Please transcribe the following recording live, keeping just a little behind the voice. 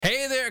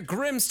there,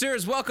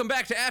 Grimsters. Welcome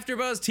back to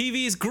AfterBuzz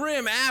TV's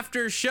Grim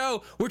After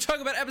Show. We're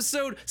talking about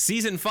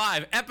Season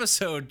 5,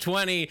 Episode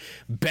 20,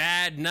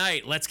 Bad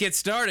Night. Let's get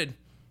started.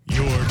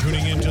 You're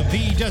tuning into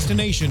the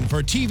destination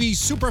for TV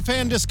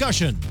superfan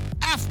discussion,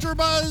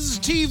 AfterBuzz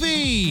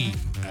TV.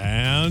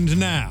 And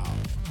now,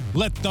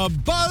 let the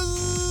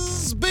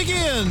buzz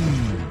begin.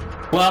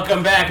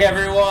 Welcome back,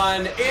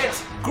 everyone.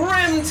 It's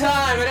Grim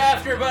time at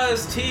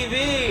AfterBuzz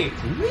TV.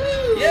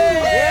 Woo!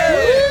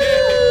 Yay!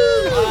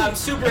 I'm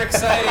super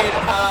excited.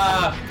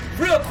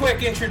 Real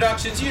quick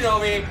introductions. You know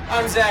me.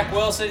 I'm Zach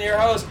Wilson, your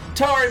host.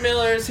 Tari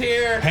Miller's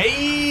here.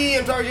 Hey,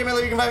 I'm Tari J.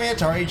 Miller. You can find me at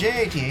Tari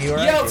J.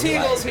 Yell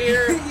Teagle's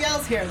here.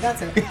 Yell's here.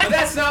 That's it. But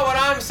that's not what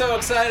I'm so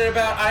excited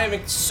about. I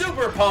am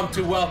super pumped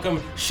to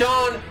welcome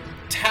Sean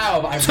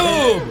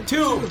Taub.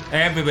 Tube.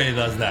 Everybody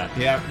does that.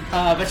 Yep.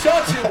 But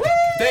Sean Taub,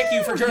 thank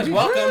you for joining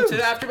us. Welcome to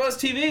AfterBuzz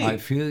TV.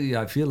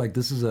 I feel like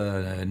this is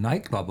a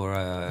nightclub or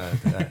a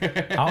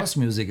house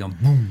music and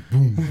boom,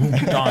 boom, boom,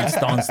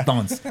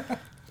 dance.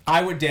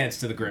 I would dance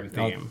to the Grimm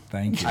theme. Oh,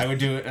 thank you. I would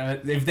do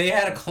it. If they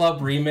had a club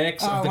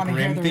remix of the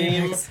Grimm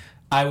theme,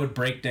 I would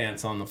break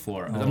dance on the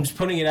floor. I'm just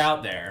putting it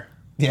out there.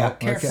 Yeah,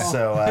 careful.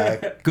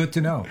 So, Good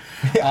to know.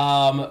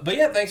 But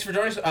yeah, thanks for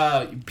joining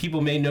us. People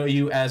may know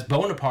you as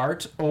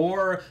Bonaparte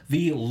or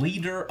the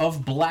leader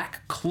of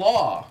Black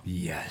Claw.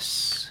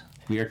 Yes.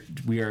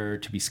 We are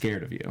to be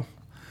scared of you,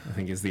 I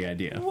think is the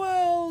idea.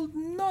 Well,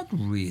 not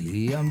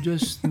really. I'm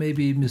just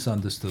maybe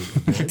misunderstood a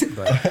bit.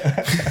 But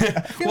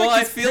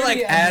I feel like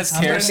as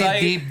I'm really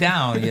Parasite, deep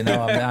down,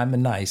 I'm a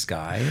nice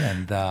guy,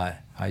 and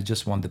I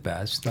just want the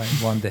best. I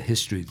want the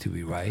history to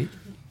be right.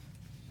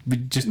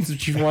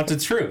 just you want the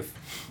truth.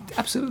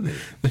 Absolutely.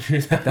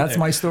 That's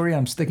my story.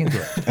 I'm sticking to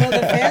it. Well,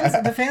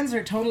 the fans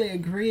are totally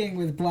agreeing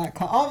with Black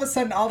Claw. All of a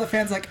sudden, all the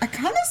fans are like, I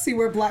kind of see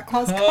where Black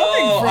Claw's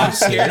coming from. I'm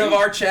scared of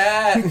our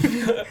chat.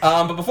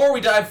 But before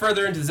we dive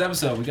further into this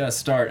episode, we gotta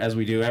start, as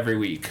we do every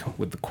week,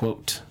 with the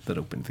quote that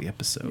opened the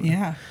episode.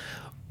 Yeah.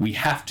 We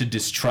have to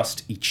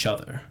distrust each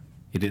other.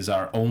 It is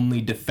our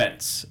only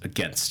defense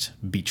against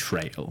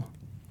betrayal.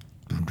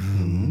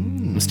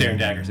 I'm staring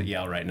daggers at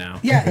Yale right now.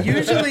 Yeah,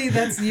 usually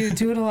that's you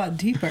do it a lot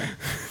deeper.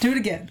 Do it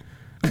again.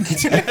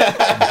 take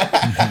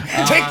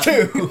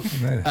two.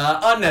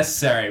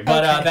 Unnecessary,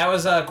 but that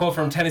was a quote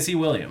from Tennessee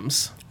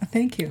Williams.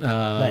 Thank you.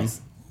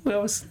 Nice.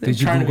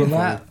 Did you Google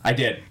that? I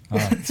did.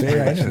 See,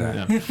 I knew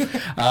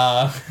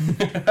that.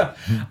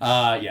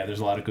 Yeah,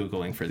 there's a lot of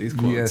Googling for these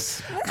quotes.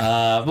 Yes.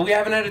 But we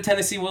haven't had a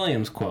Tennessee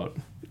Williams quote.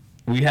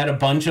 We had a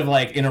bunch of,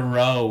 in a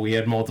row, we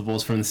had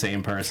multiples from the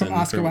same person. From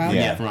Oscar Wilde?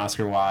 Yeah, from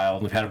Oscar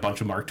Wilde. We've had a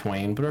bunch of Mark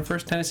Twain, but our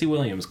first Tennessee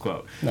Williams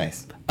quote.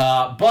 Nice.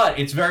 But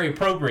it's very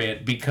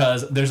appropriate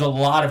because there's a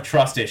lot of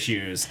trust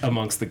issues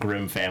amongst the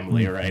Grimm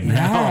family right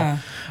now.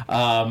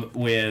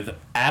 With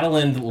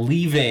Adeline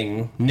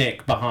leaving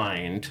Nick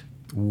behind,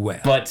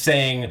 Well. but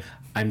saying,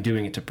 I'm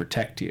doing it to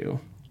protect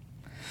you.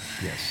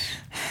 Yes.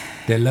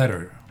 The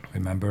letter,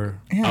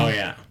 remember? Oh,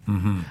 yeah.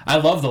 Mm-hmm. I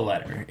love the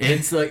letter.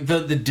 It's like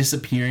the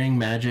disappearing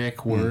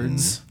magic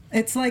words.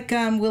 It's like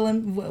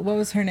Willem. What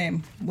was her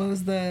name? What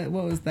was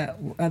that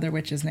other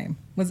witch's name?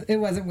 It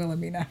wasn't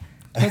Wilhelmina.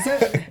 Was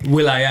it?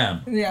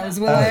 Will.i.am. Yeah, it was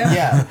Will.i.am.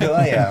 Yeah, Bill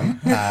I am.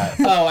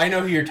 Oh, I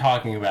know who you're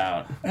talking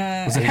about.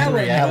 Was it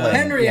Henrietta?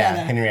 Henrietta. Yeah,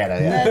 Henrietta,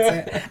 yeah.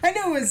 That's it. I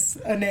knew it was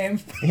a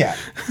name. Yeah.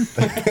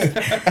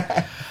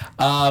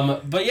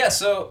 But yeah,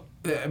 so,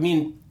 I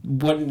mean,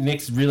 what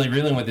Nick's really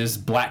reeling with is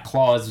Black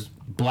Claw's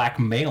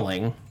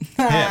blackmailing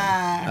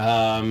him.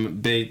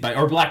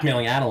 Or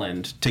blackmailing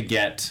Adeline to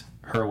get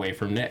her away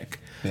from Nick.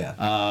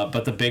 Yeah.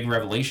 But the big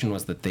revelation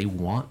was that they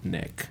want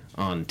Nick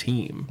on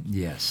team.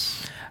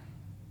 Yes.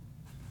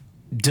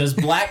 Does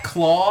Black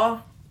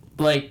Claw,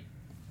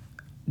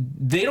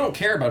 they don't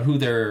care about who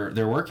they're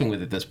working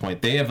with at this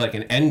point. They have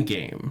an end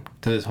game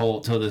to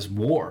this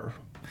war.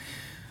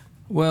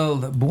 Well,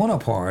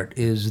 Bonaparte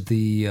is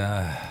the,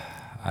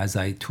 as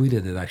I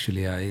tweeted it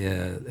actually,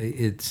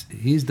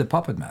 he's the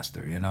puppet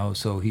master,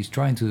 so he's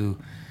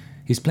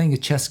playing a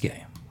chess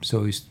game.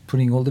 So he's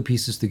putting all the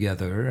pieces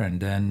together and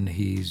then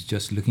he's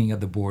just looking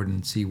at the board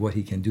and see what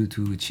he can do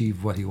to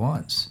achieve what he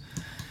wants.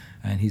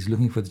 And he's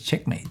looking for the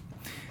checkmate.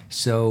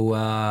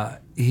 So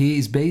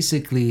he's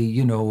basically, he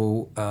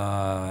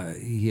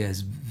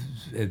has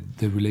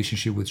the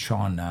relationship with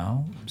Sean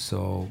now.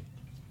 So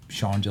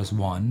Sean just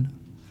won,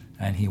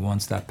 and he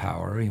wants that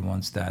power. He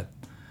wants that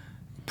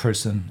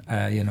person,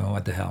 at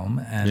the helm.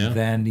 And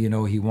then,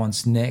 he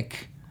wants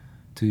Nick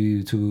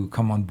to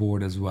come on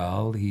board as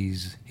well. He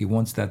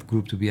wants that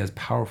group to be as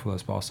powerful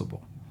as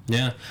possible.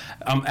 Yeah.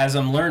 As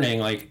I'm learning,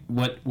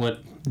 what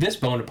this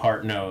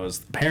Bonaparte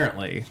knows,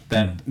 apparently,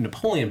 that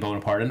Napoleon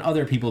Bonaparte and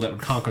other people that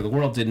would conquer the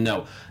world didn't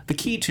know, the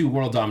key to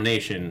world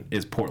domination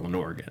is Portland,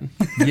 Oregon.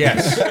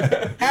 Yes.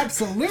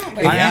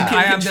 Absolutely.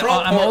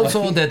 I'm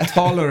also the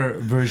taller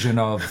version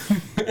of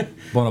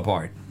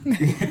Bonaparte.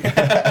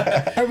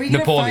 Are we going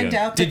to find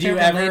out that Did you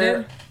they're ever,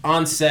 related?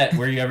 on set,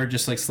 were you ever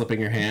just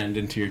slipping your hand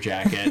into your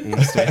jacket and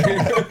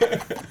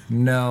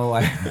No,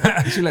 I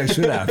should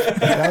have.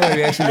 That would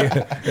be actually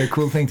a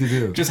cool thing to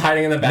do. just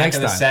hiding in the back Next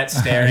of the time. set,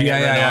 staring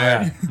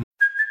at Renard?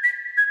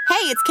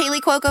 Hey, it's Kaylee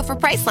Cuoco for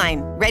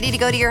Priceline. Ready to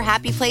go to your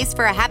happy place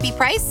for a happy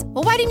price?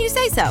 Well, why didn't you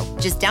say so?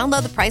 Just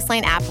download the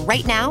Priceline app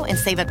right now and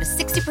save up to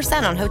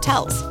 60% on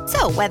hotels.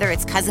 So whether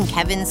it's Cousin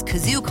Kevin's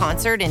Kazoo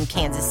concert in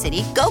Kansas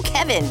City, go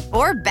Kevin,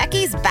 or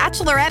Becky's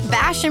Bachelorette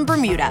Bash in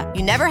Bermuda,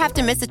 you never have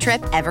to miss a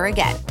trip ever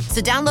again.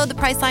 So download the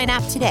Priceline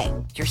app today.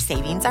 Your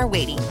savings are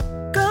waiting.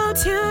 Go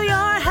to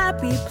your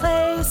happy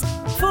place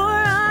for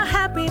a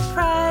happy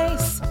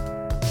price.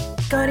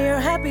 Go to your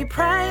happy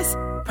price,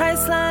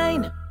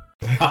 Priceline.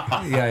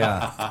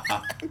 Yeah.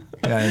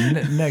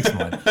 Next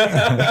one.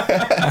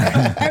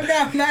 I'm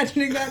now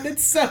imagining that.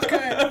 It's so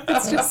good.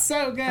 It's just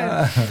so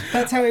good.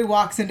 That's how he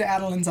walks into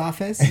Adeline's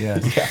office.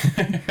 Yes.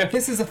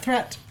 This is a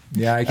threat.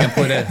 Yeah, I can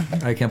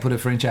put a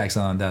French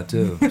accent on that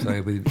too, so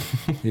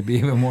it'd be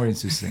even more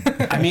interesting.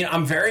 I mean,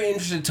 I'm very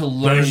interested to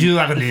learn. Bonjour,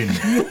 Adeline.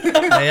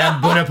 I am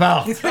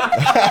Bonaparte.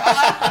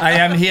 I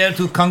am here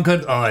to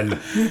conquer all.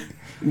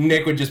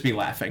 Nick would just be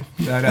laughing.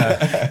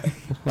 But,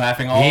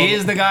 Laughing all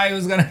he's the guy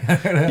who's gonna.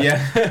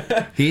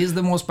 Yeah. He's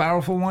the most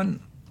powerful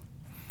one.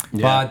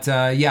 Yeah. But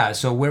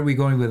so where are we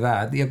going with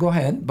that? Yeah, go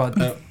ahead. But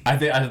I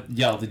think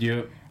did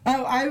you?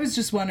 Oh, I was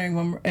just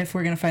wondering if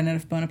we're going to find out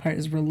if Bonaparte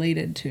is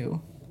related to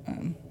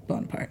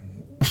Bonaparte.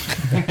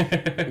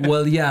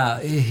 well, yeah,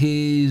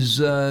 his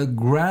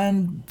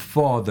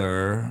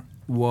grandfather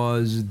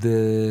was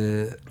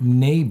the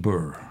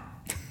neighbor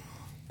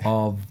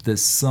of the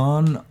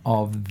son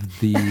of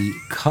the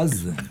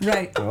cousin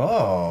Right.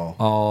 Oh.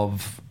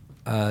 of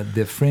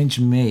the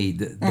French maid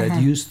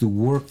that used to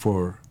work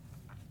for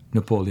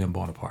Napoleon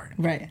Bonaparte.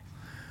 Right.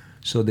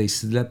 So they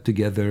slept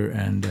together,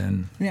 and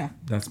then Yeah.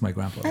 that's my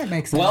grandfather. That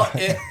makes sense. Well,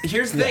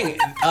 here's the thing.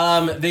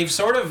 They've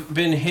sort of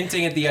been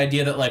hinting at the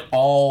idea that like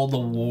all the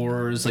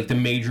wars, like the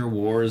major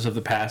wars of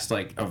the past,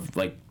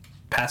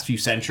 past few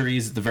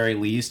centuries at the very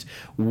least,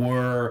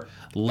 were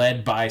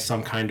led by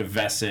some kind of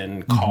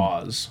Wesen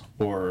cause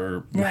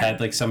or had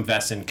like some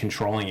Wesen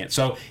controlling it.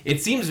 So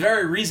it seems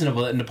very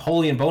reasonable that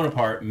Napoleon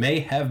Bonaparte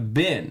may have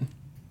been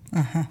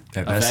a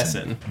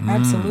Wesen.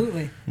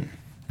 Absolutely.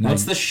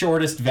 What's the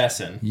shortest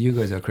Wesen? You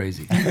guys are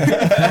crazy.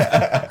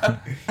 I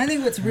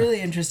think what's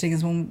really interesting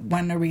is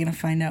when are we going to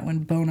find out when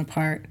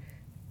Bonaparte,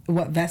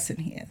 what Wesen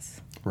he is?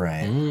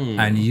 Right.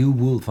 And you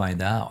will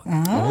find out.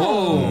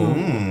 Oh.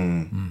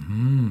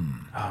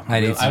 I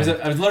was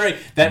literally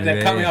that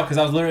cut me off because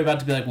I was literally about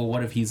to be like, well,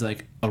 what if he's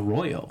like a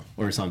royal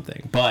or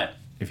something? But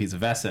if he's a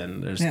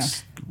Wesen, there's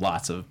just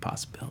lots of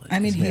possibilities. I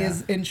mean, he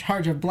is in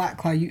charge of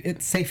Blackclaw.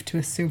 It's safe to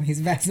assume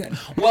he's Wesen.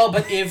 Well,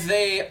 but if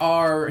they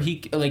are,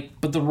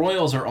 but the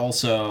royals are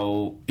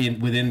also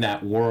within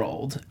that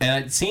world,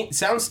 and it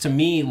sounds to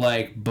me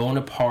like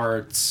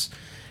Bonaparte's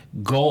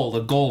goal,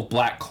 the goal of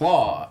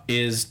Blackclaw,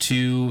 is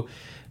to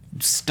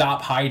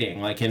stop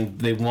hiding, and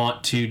they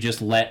want to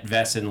just let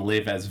Wesen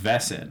live as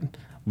Wesen.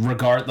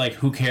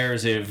 Who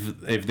cares if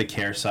the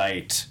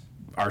Kersite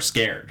are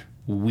scared?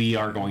 We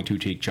are going to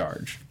take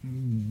charge.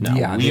 No,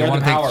 yeah, we they are want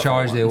the to take powerful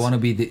charge. ones. They want to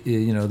be,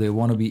 they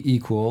want to be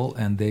equal,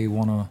 and they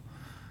want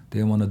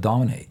to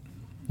dominate.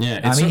 Yeah,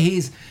 I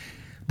mean,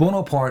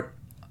 Bonaparte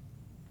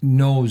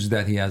knows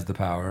that he has the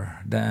power,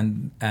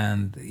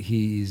 and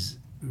he's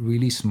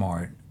really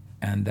smart,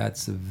 and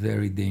that's a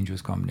very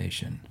dangerous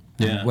combination.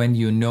 Yeah. When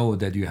you know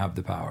that you have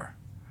the power,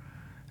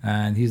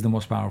 and he's the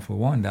most powerful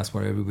one, that's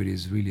why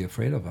everybody's really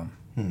afraid of him.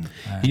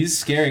 He's a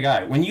scary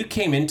guy. When you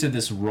came into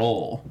this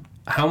role,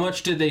 how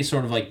much did they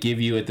sort of give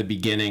you at the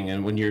beginning,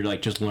 and when you're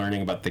just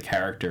learning about the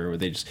character? Were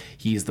they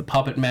he's the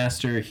puppet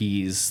master,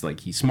 he's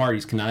smart,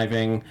 he's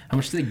conniving? How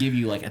much did they give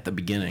you at the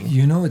beginning?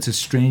 It's a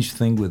strange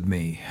thing with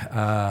me.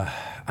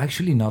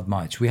 Actually, not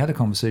much. We had a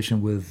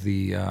conversation with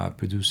the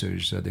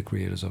producers, the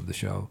creators of the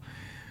show,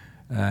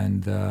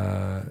 and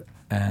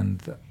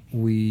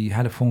we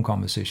had a phone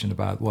conversation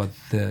about what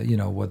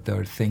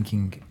they're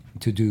thinking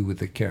to do with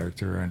the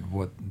character and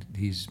what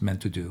he's meant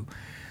to do.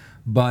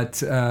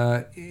 But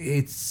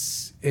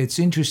it's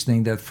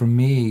interesting that for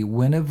me,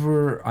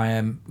 whenever I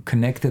am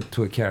connected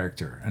to a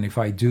character, and if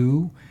I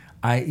do,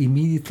 I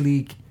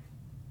immediately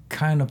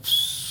kind of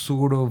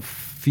sort of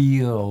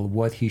feel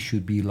what he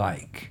should be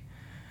like.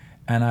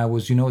 And I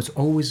was,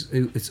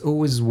 it's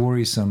always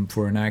worrisome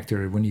for an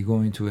actor when you go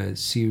into a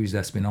series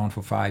that's been on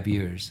for 5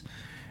 years,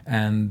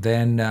 and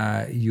then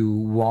you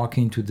walk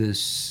into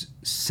this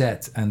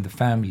set and the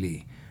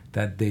family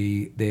that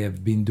they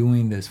have been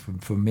doing this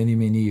for many,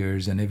 many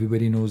years, and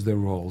everybody knows their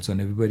roles and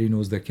everybody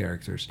knows their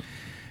characters.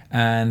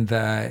 And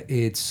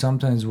it's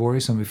sometimes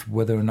worrisome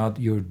whether or not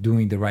you're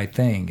doing the right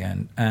thing.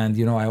 And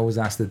I always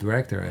ask the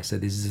director, I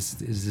said,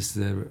 is this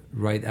the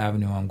right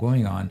avenue I'm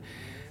going on?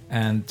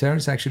 And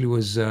Terrence actually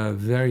was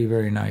very,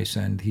 very nice,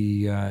 and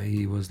he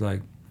was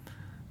like,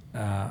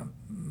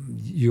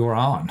 you're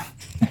on.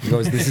 He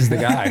goes, this is the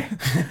guy.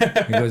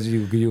 He goes,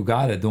 you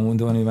got it. Don't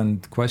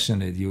even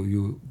question it.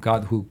 You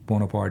got who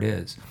Bonaparte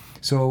is.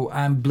 So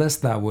I'm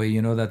blessed that way,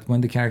 that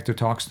when the character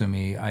talks to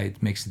me,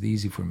 it makes it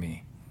easy for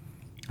me.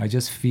 I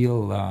just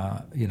feel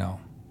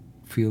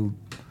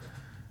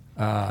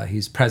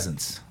his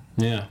presence.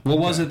 Yeah. What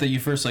was it that you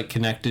first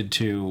connected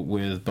to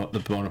with the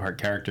Bonaparte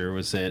character?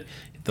 Was it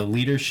the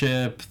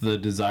leadership, the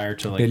desire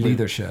to like the live-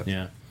 leadership,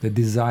 Yeah. the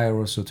desire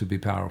also to be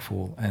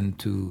powerful and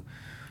to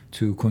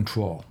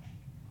control.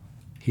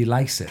 He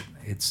likes it.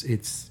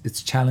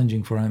 It's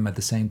challenging for him. At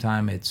the same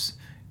time, it's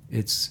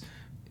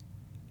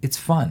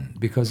fun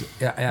because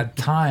at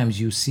times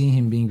you see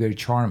him being very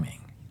charming.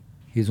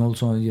 He's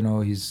also,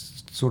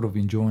 he's sort of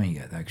enjoying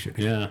it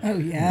actually. Yeah. Oh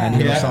yeah.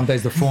 And Yeah.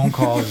 sometimes the phone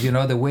calls,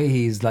 the way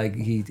he's like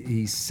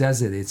he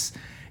says it,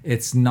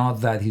 it's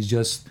not that he's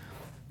just,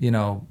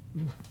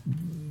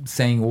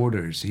 saying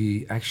orders.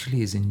 He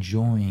actually is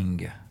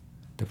enjoying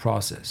the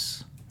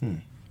process.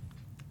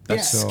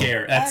 That's Yeah.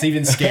 scary. That's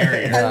even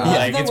scarier. love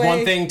Like the it's one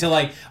way- thing to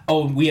like,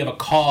 oh, we have a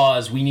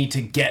cause. We need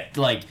to get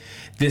like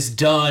this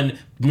done,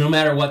 no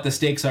matter what the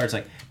stakes are. It's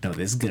like, no,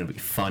 this is gonna be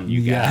fun,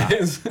 you Yeah.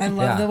 guys. I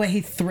love Yeah. the way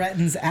he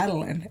threatens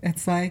Adeline.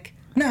 It's like,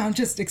 no, I'm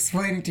just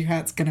explaining to you how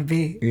it's gonna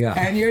be. Yeah.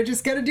 And you're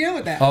just gonna deal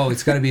with that. Oh,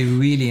 it's going to be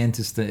really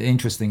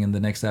interesting in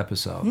the next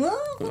episode.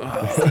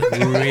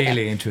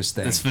 Really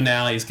interesting. This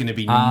finale is gonna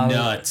be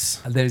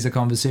nuts. There's a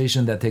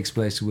conversation that takes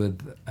place with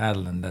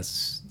Adeline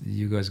that's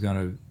you guys going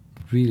to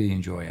really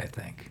enjoy, I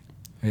think.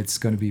 It's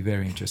going to be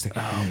very interesting.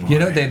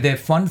 The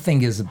fun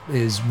thing is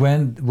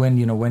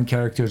when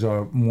characters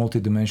are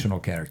multidimensional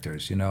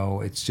characters,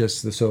 it's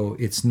just so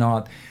it's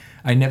not.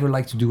 I never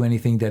like to do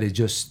anything that is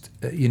just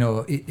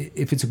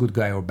if it's a good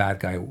guy or bad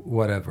guy,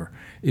 whatever.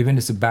 Even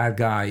if it's a bad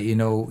guy,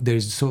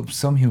 there's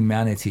some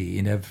humanity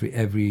in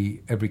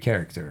every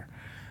character.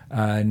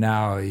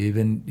 Now,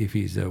 even if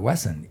he's a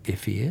Wesson,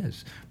 if he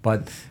is,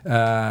 but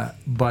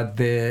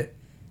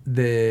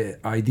the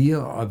idea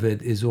of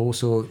it is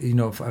also,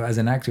 as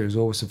an actor, is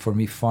also for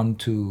me fun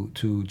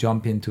to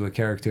jump into a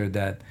character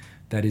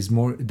that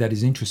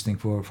is interesting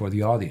for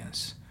the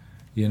audience.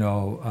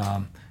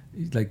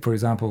 Like for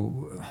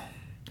example,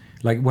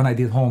 like when I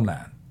did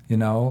Homeland,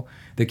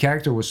 the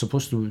character was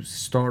supposed to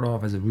start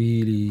off as a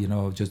really,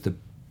 just a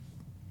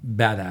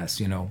badass,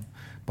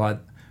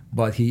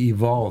 but he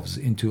evolves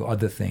into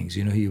other things.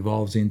 He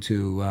evolves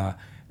into a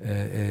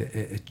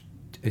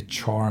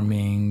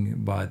charming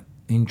but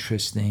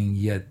interesting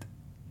yet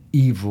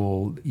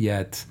evil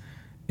yet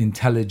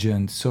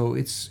intelligent. So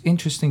it's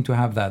interesting to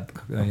have that,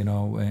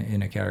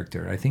 in a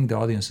character. I think the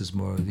audience is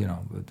more,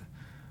 would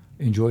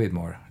enjoy it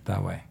more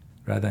that way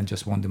rather than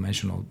just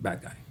one-dimensional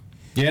bad guy.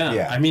 Yeah.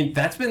 Yeah. I mean,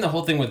 that's been the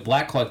whole thing with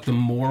Black Claw. The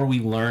more we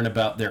learn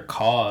about their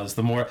cause,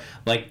 the more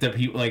like the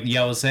people, like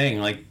Yale was saying,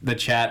 like the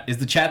chat, is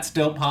the chat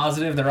still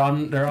positive? They're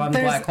on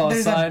Black Claw's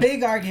There's side. a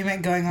big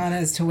argument going on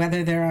as to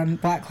whether they're on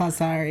Black Claw's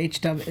side or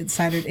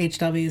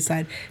HW's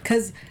side.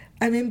 Because,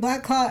 I mean,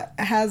 Black Claw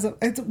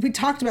we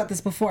talked about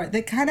this before.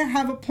 They kind of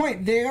have a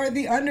point. They are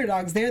the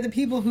underdogs. They're the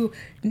people who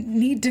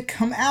need to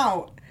come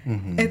out.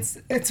 Mm-hmm.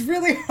 It's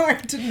really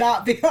hard to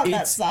not be on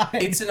that side.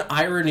 It's an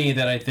irony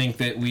that I think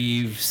that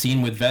we've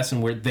seen with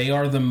Vesson, where they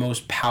are the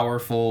most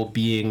powerful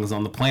beings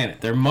on the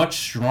planet. They're much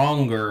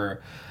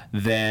stronger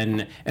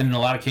than, and in a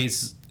lot of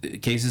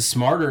cases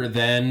smarter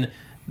than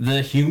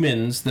the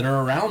humans that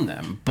are around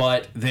them,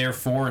 but they're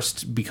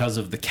forced because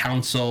of the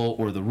council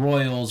or the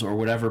royals or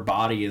whatever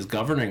body is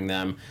governing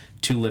them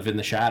to live in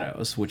the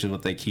shadows, which is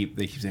what they keep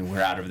saying,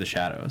 we're out of the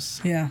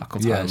shadows. Yeah.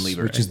 Yes,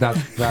 which is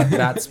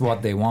that's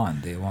what they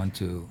want. They want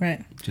to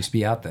just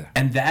be out there.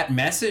 And that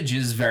message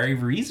is very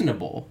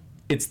reasonable.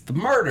 It's the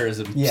murders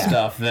and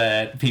stuff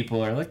that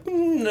people are like,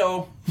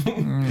 no.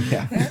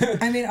 Yeah.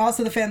 I mean,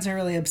 also the fans are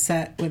really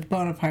upset with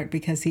Bonaparte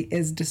because he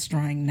is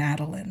destroying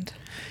Nataland.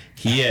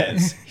 He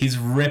is. He's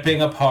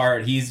ripping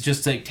apart. He's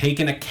just like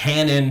taking a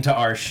cannon to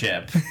our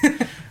ship.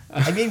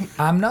 I mean,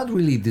 I'm not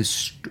really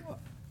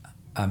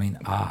not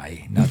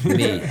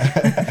me.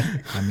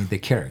 I mean the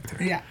character.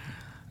 Yeah.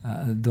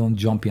 Don't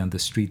jump on the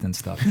street and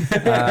stuff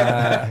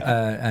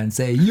and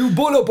say you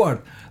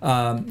Bonaparte.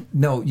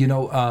 No,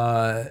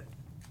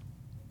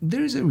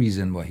 there is a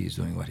reason why he's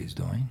doing what he's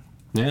doing.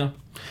 Yeah.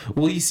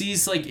 Well, he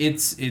sees like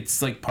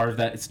it's like part of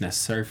that. It's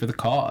necessary for the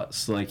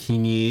cause. Like he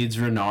needs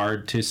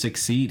Renard to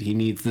succeed. He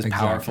needs this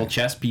powerful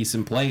chess piece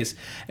in place.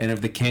 And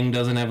if the king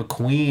doesn't have a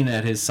queen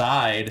at his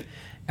side,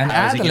 And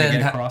how is he going to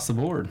Adeline get across the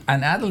board?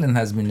 And Adeline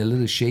has been a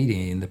little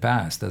shady in the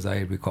past, as I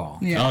recall.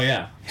 Yeah. Oh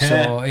yeah.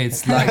 So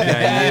it's like,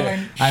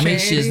 Adeline I mean,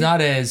 she's shady.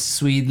 not a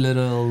sweet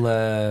little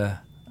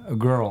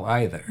girl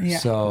either. Yeah.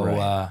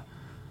 So,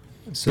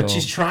 But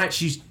she's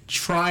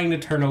trying to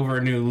turn over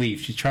a new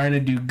leaf. She's trying to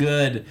do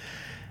good.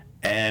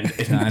 And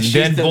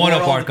then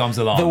Bonaparte comes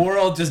along. The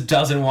world just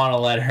doesn't want to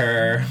let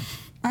her.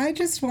 I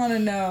just want to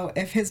know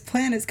if his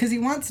plan is, because he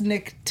wants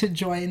Nick to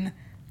join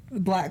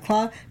Black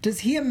Claw. Does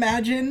he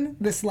imagine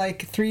this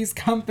like Three's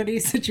Company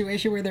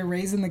situation where they're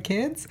raising the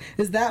kids?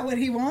 Is that what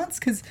he wants?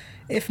 Because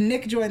if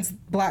Nick joins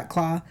Black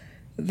Claw,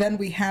 then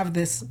we have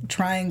this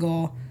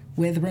triangle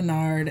with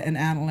Renard and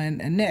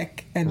Adeline and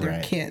Nick and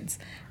their kids.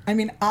 I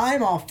mean,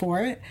 I'm all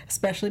for it,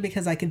 especially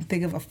because I can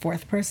think of a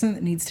fourth person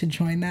that needs to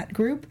join that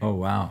group. Oh,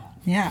 wow.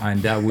 Yeah.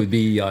 And that would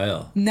be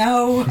Yael.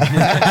 No.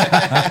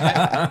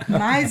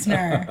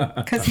 Meisner,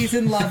 because he's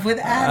in love with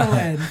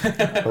Adeline.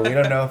 but we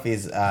don't know if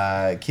he's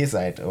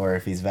Kisite or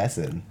if he's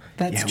Vesson.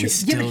 That's Yeah, we true.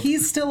 still- Yeah, but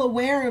he's still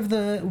aware of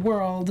the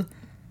world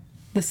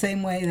the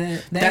same way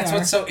that they That's are.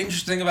 what's so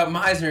interesting about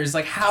Meisner is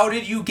like, how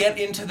did you get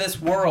into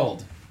this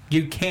world?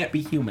 You can't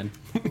be human.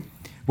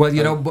 Well,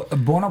 you know,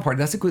 Bonaparte,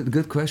 that's a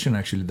good question,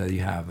 actually, that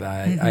you have.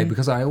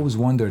 Because I always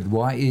wondered,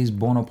 why is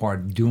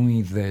Bonaparte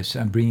doing this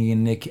and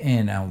bringing Nick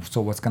in? And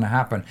so what's going to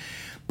happen?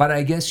 But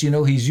I guess, you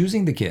know, he's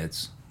using the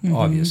kids,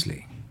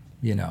 obviously,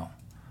 you know,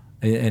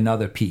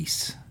 another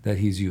piece that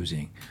he's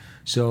using.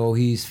 So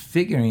he's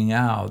figuring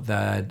out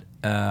that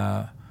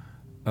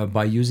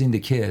by using the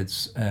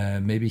kids,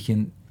 maybe he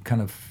can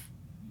kind of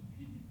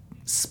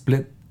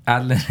split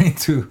Adeline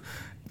into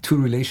two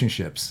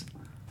relationships.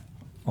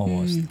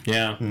 Almost.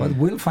 Yeah. But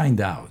we'll find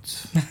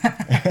out.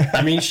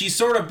 I mean, she's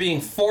sort of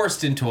being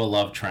forced into a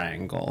love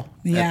triangle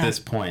at Yeah. this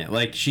point.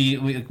 Like,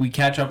 we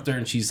catch up there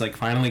and she's like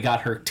finally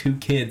got her 2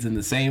 kids in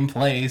the same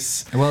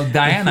place. Well,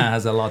 Diana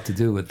has a lot to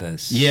do with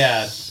this.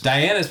 Yeah,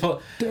 Diana's...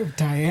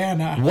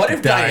 Diana. What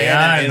if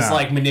Diana is Diana.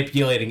 like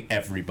manipulating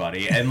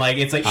everybody? And like,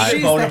 it's like She's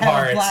even the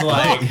head of Bonaparte's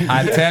Black like...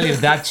 I tell you,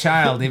 that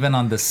child, even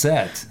on the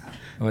set,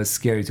 was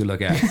scary to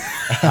look at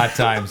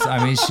times.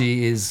 I mean,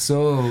 she is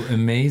so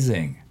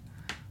amazing.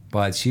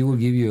 But she will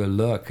give you a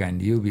look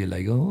and you'll be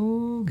like,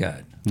 oh,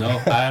 God. No,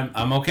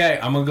 I'm okay.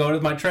 I'm going to go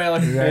to my trailer.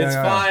 It's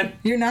fine.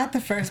 You're not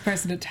the first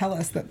person to tell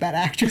us that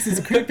actress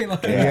is creepy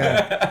looking.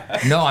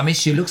 No, I mean,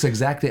 she looks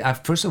exactly...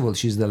 first of all,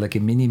 she's like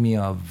a mini-me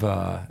of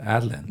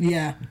Adeline.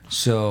 Yeah.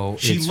 So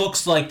She it's-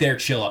 looks like their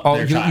child. Oh,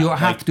 you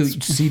have Like, to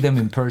see them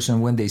in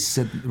person when they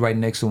sit right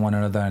next to one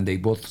another and they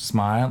both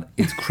smile.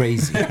 It's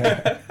crazy.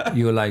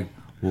 You're like,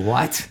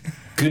 what?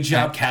 Good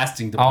job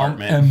casting Oh,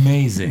 department.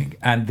 amazing.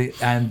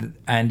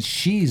 And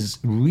she's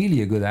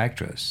really a good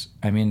actress.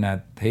 I mean,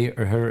 at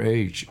her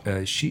age,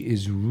 she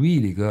is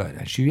really good.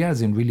 And she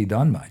hasn't really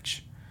done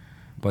much,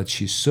 but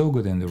she's so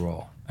good in the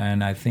role.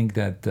 And I think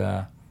that,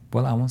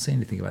 well, I won't say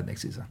anything about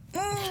next season.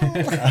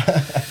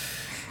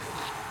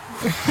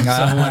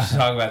 So much to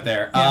talk about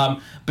there.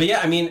 But yeah,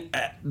 I mean,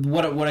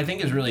 what I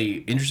think is really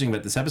interesting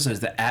about this episode is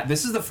that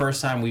this is the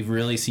first time we've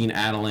really seen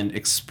Adeline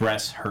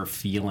express her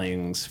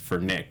feelings for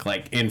Nick,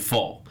 like in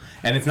full,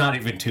 and it's not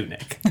even to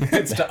Nick;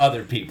 it's to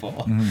other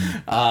people.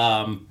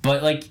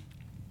 But like,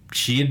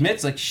 she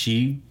admits like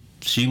she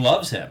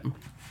loves him,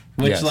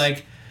 which Yes.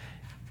 like,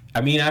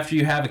 I mean, after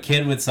you have a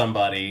kid with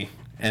somebody.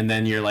 And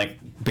then you're like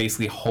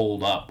basically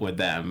holed up with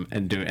them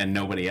and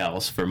nobody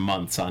else for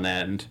months on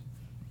end.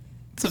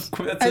 Is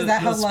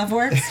that how love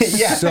works?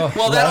 Yeah. So,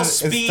 Well, that'll Love is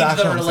speed Stockholm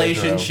the syndrome.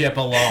 relationship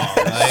along.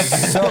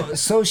 Like,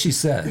 so she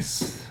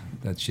says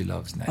that she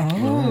loves Nick.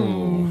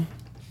 Oh.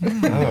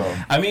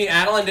 I mean,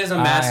 Adeline is a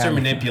master am-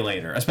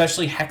 manipulator,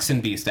 especially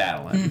Hexenbeast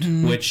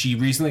Adeline, which she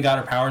recently got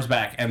her powers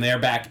back, and they're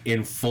back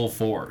in full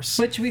force.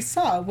 Which we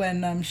saw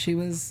when she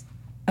was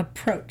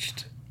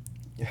approached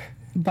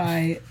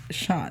by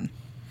Sean.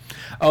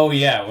 Oh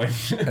yeah,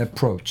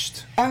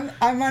 Approached. I'm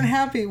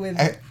unhappy with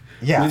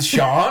Yeah. with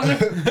Sean.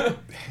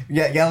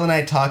 Yeah, Yell and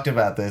I talked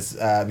about this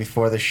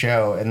before the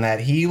show, and that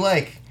he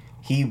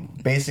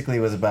basically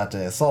was about to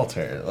assault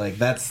her. Like,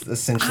 that's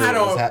essentially I what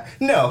was don't-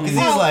 happening. No, because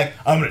he's like,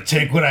 I'm going to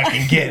take what I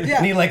can get. Yeah.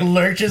 And he, like,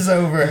 lurches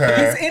over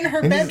her. He's in her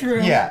And he's-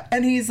 bedroom. Yeah.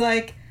 And he's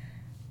like,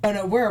 oh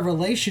no, we're a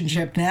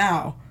relationship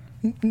now.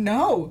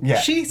 No. Yeah.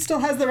 She still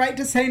has the right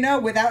to say no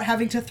without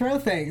having to throw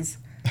things.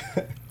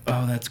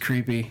 Oh, that's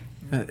creepy.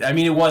 I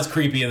mean, it was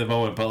creepy in the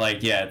moment, but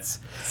like, yeah, it's.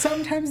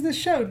 Sometimes the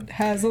show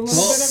has a little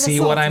Well, bit of See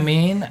assault. what I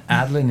mean?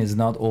 Adeline is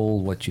not all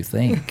what you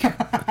think.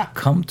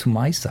 Come to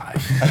my side.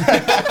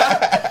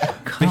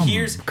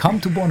 Come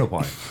to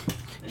Bonaparte.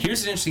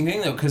 Here's an interesting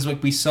thing though, because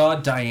like we saw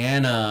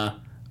Diana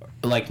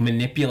like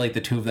manipulate the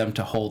two of them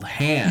to hold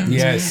hands.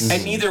 Yes.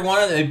 And neither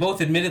one of them, they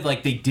both admitted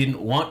like they didn't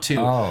want to.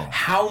 Oh.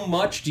 How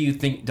much do you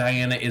think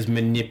Diana is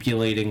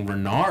manipulating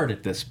Renard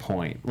at this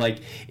point? Like,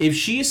 if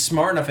she's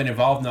smart enough and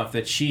evolved enough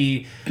that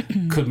she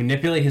could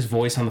manipulate his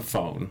voice on the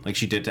phone, like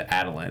she did to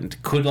Adeline,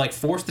 could like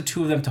force the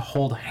two of them to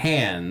hold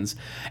hands,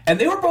 and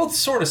they were both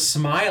sort of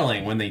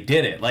smiling when they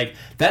did it. Like,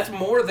 that's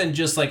more than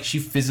just like she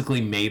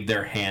physically made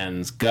their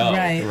hands go.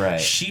 Right.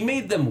 Right. She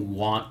made them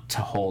want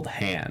to hold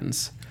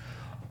hands.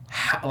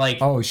 Like,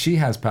 Oh, she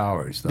has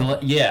powers, though.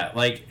 yeah,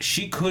 like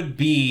she could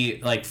be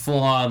like full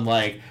on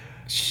like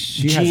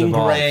She has Jean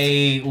evolved.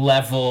 Grey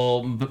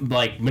level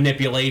like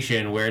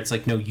manipulation, where it's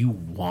like, no, you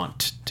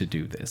want to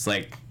do this,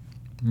 like,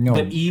 No,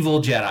 but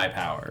evil Jedi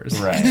powers,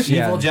 Right.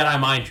 evil Yeah. Jedi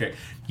mind trick.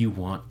 You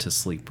want to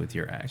sleep with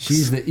your ex.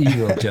 she's the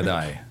evil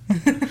Jedi.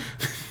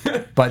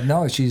 But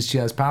no, she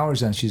has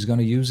powers and she's going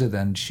to use it,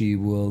 and she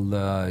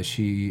will.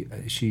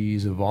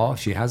 She's evolved.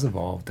 She has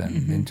evolved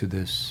and into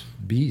this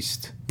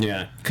beast.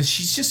 Yeah, because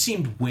she's just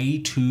seemed way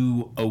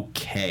too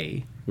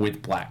okay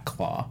with Black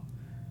Claw.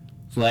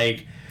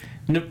 Like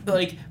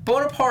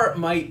Bonaparte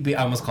might be.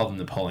 I almost called him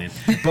Napoleon.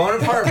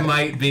 Bonaparte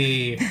might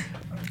be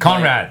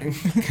Conrad.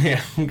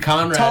 yeah,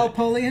 Conrad.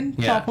 Tallpolian?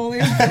 Yeah.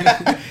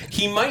 Tallpolian?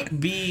 He might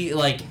be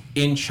like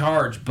in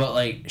charge, but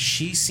like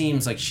she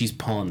seems like she's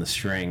pulling the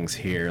strings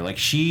here. Like,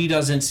 she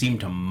doesn't seem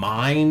to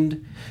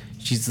mind.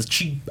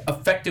 She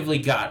effectively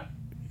got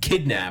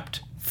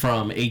kidnapped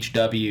from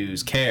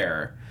HW's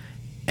care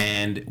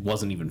and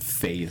wasn't even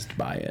fazed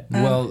by it.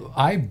 Well,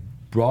 I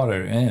brought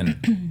her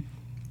in.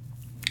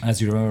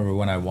 As you remember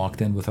when I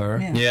walked in with her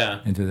Yeah.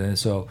 into the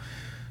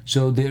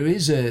so there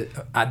is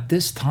at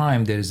this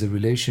time there is a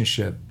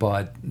relationship,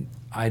 but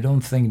I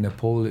don't think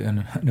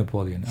Napoleon.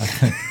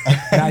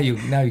 now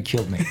you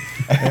killed me.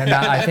 And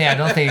I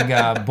don't think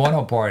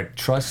Bonaparte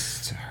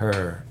trusts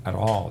her at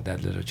all.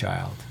 That little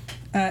child.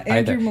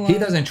 Andrew Malone, He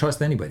doesn't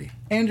trust anybody.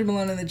 Andrew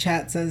Malone in the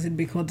chat says it'd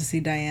be cool to see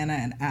Diana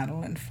and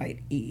Adeline fight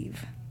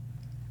Eve.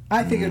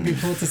 I think it'd be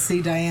cool to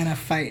see Diana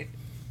fight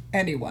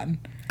anyone.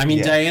 I mean,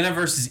 Yeah. Diana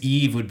versus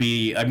Eve would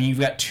be. I mean, you've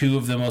got two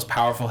of the most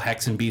powerful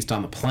Hex and Beast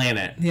on the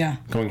planet. Yeah.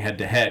 Going head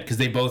to head because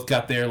they both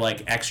got their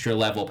like extra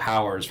level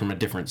powers from a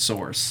different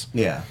source.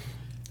 Yeah.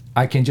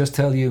 I can just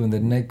tell you in the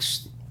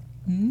next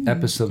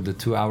episode, the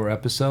 2-hour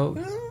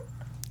episode,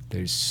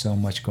 there's so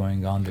much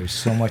going on. There's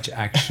so much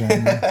action.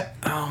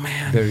 Oh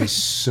man. There is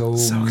so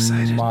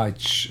excited.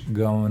 much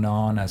going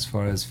on as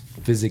far as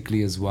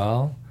physically as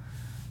well.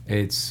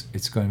 It's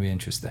going to be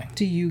interesting.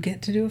 Do you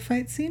get to do a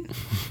fight scene?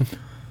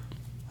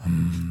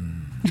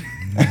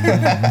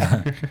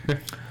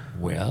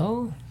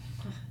 Well,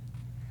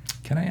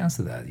 can I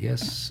answer that?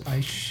 Yes,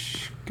 I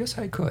guess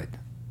I could.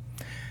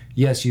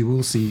 Yes, you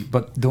will see,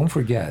 but don't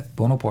forget,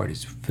 Bonaparte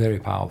is very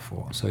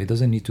powerful, so he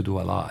doesn't need to do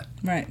a lot.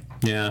 Right.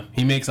 Yeah,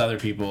 he makes other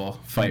people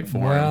fight for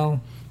him.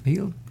 Well,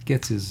 he'll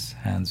get his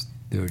hands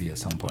dirty at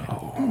some point.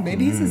 Oh,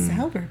 maybe he's a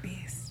Zauber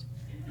beast.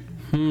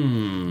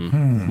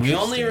 We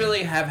only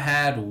really have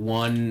had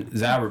one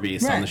Zauber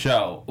Beast on Right. the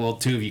show. Well,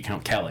 two if you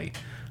count Kelly.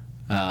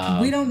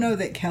 We don't know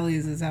that Kelly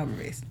is a Zauber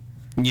beast.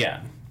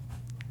 Yeah.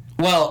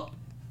 Well,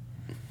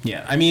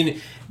 yeah. I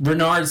mean,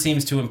 Bernard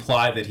seems to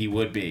imply that he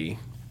would be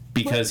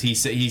because he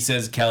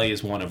says Kelly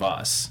is one of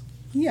us.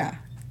 Yeah.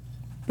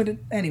 But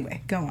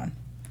anyway, go on.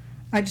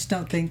 I just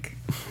don't think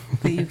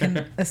that you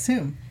can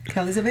assume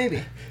Kelly's a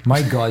baby.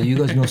 My God, you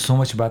guys know so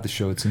much about the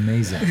show. It's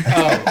amazing.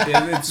 Oh,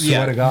 it's,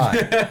 Swear to yeah.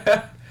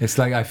 God. It's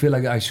like I feel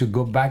like I should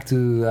go back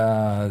to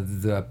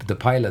the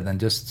pilot and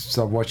just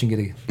start watching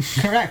it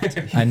Correct.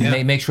 and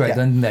make sure I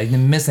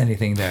didn't miss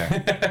anything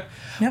there.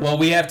 Well,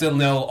 we have to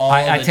know all.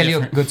 I the tell you a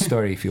different- good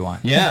story if you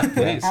want. Yeah,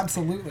 please.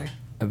 Absolutely.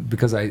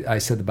 Because I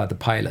said about the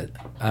pilot.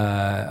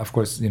 Of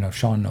course,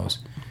 Sean knows.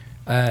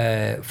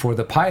 For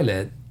the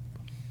pilot,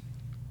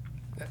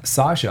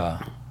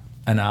 Sasha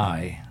and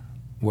I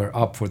were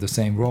up for the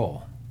same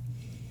role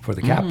for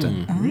the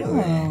captain.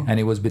 Really? And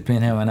it was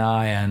between him and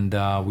I, and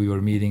we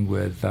were meeting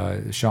with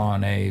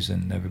Sean Hayes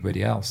and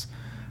everybody else.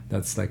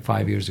 That's like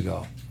 5 years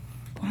ago.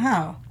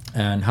 Wow.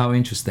 And how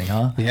interesting,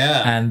 huh?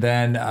 Yeah. And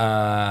then,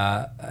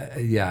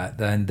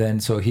 then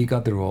so he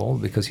got the role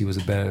because he was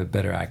a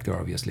better actor,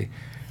 obviously.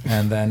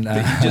 And then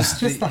Just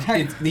the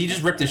hype. He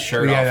just ripped his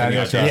shirt off. in the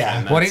that's audition, right.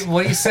 and What that's-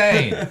 are you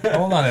saying?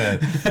 Hold on a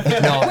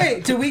minute. No,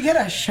 Wait, do we get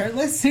a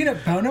shirtless scene of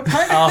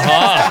Bonaparte?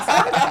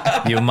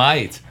 you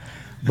might.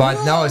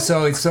 But no,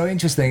 so it's so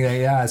interesting.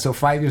 Yeah, so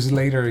 5 years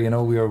later,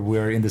 we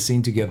were in the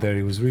scene together.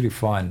 It was really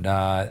fun.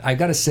 I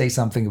got to say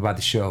something about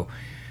the show.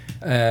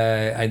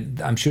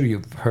 I'm sure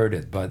you've heard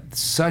it, but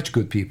such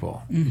good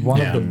people. One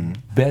of the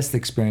best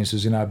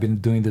experiences. I've been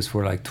doing this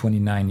for like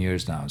 29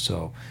 years now,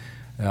 so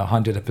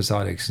 100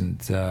 episodics and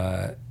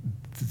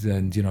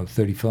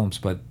 30 films.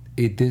 But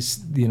it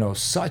is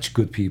such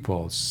good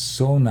people,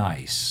 so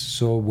nice,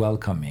 so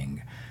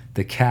welcoming.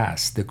 The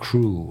cast, the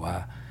crew,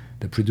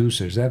 the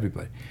producers,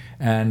 everybody.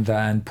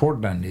 And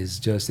Portland is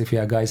just, if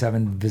you guys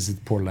haven't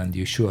visited Portland,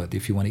 you should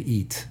if you want to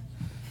eat.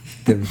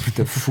 The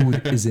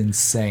food is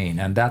insane,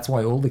 and that's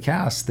why all the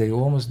cast,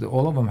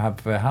 all of them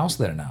have a house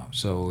there now.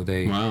 So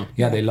they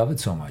love it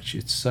so much.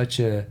 It's such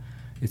a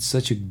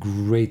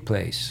great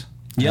place.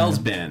 Yell's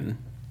been.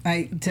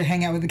 To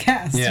hang out with the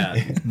cast. Yeah.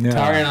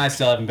 Tara and I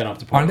still haven't been up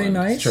to Aren't Portland. they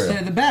nice? True.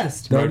 They're the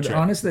best. Road trip.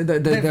 Honestly,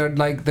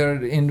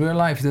 they're in real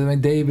life.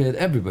 David,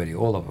 everybody,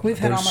 all of them. We've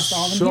had They're almost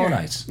all of them so here.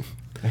 nice.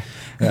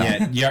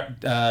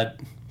 Yeah.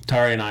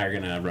 Tara and I are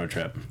gonna road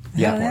trip.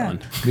 Yeah.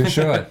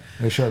 Portland.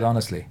 They should,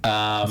 honestly.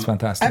 It's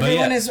fantastic.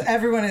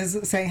 Everyone is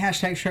saying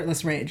hashtag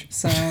shirtless rage.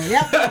 So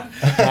yeah.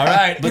 All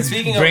right, But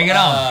speaking bring it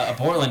on. of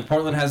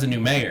Portland has a new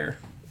mayor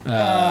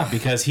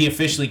because he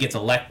officially gets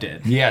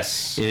elected.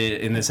 Yes.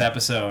 In this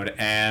episode,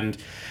 and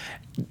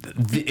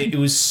it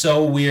was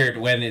so weird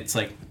when it's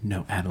like,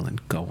 no, Adeline,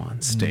 go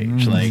on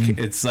stage. Like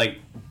it's like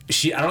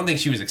I don't think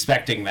she was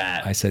expecting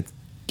that. I said,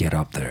 get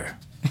up there.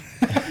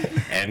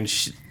 And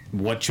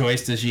what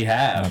choice does she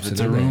have? It's a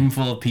Absolutely. room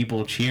full of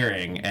people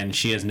cheering, and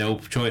she has no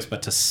choice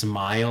but to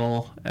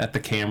smile at the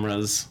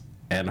cameras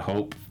and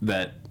hope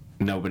that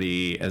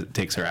nobody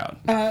takes her out.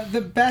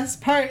 The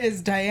best part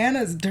is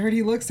Diana's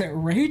dirty looks at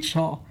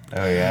Rachel.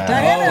 Oh yeah.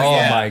 Diana's,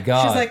 Oh my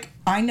God. She's like,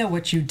 I know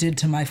what you did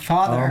to my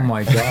father. Oh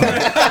my God.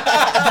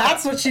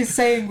 That's what she's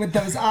saying with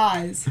those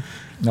eyes.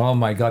 Oh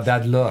my God,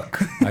 that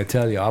look. I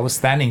tell you, I was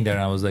standing there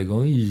and I was like,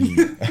 "Oy."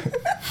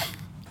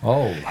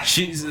 Oh.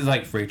 She's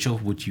like, Rachel,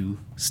 would you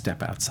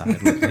step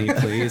outside with me,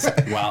 please?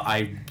 While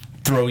I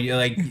throw you,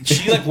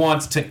 she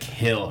wants to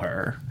kill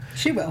her.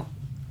 She will.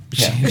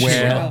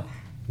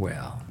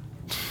 Well,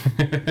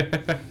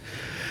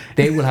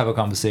 they will have a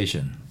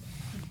conversation.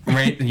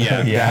 Right?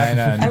 Yeah.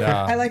 Diana and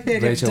I like the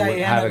idea Rachel of would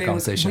Diana. have a being,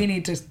 conversation. We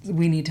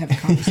need to have a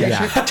conversation.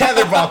 Yeah.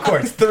 Tetherball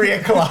courts, 3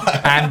 o'clock.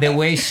 And the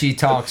way she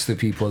talks to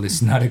people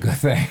is not a good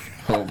thing.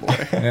 Oh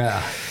boy.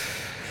 Yeah.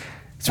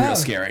 It's real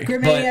scary.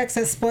 Grimaniac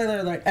says, spoiler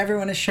alert,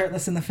 everyone is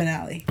shirtless in the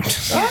finale.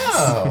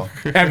 Oh.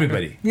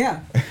 Everybody.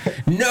 Yeah.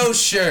 No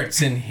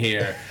shirts in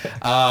here.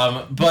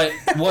 But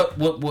what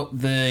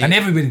the And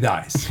everybody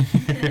dies.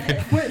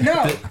 Wait,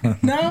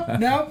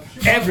 no.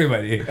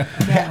 Everybody.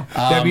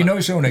 There'll be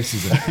no show next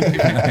season.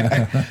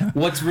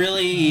 what's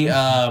really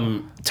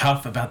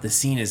tough about the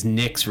scene is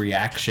Nick's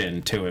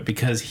reaction to it,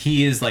 because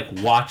he is like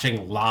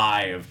watching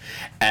live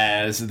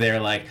as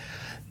they're like,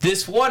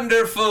 this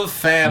wonderful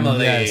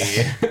family.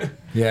 Yes.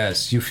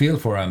 Yes, you feel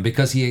for him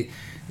because he,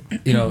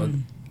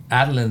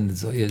 Adeline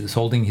is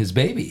holding his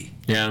baby.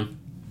 Yeah.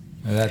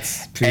 And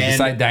that's And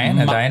beside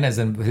Diana. my- Diana's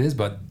in his,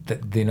 but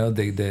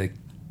the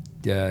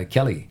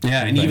Kelly.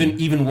 Yeah, and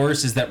even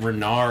worse is that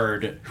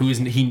Renard, he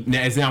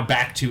is now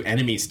back to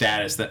enemy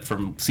status that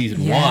from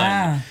season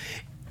Yeah. 1,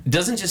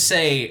 doesn't just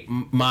say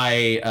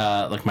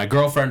my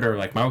girlfriend or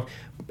like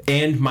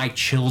my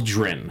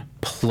children,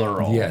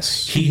 plural.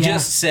 Yes. He Yeah.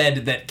 just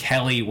said that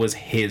Kelly was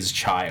his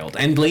child,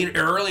 and early in the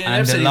And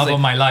episode, the he's love like, of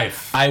my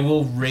life. I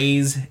will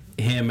raise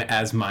him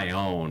as my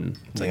own.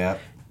 It's like, Yep.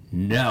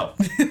 no,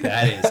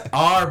 that is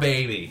our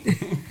baby.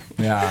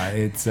 Yeah,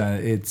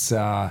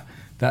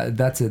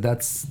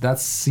 that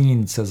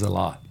scene says a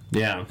lot.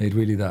 Yeah. It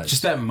really does.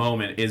 Just that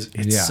moment it's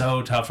Yeah.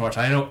 so tough to watch.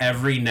 I know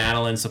every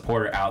Natalie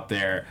supporter out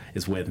there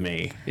is with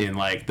me in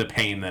like the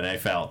pain that I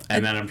felt,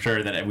 and then I'm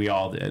sure that we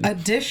all did.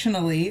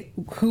 Additionally,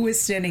 who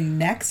is standing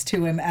next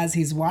to him as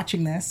he's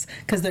watching this?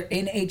 Because they're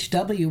in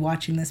HW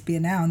watching this be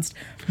announced.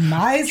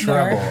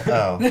 Meisner.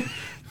 Oh.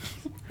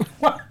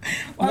 Why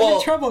Well,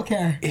 would Trouble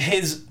care?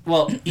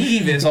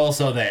 Eve is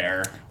also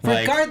there.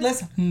 Like,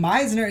 Regardless,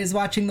 Meisner is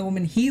watching the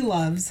woman he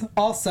loves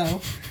also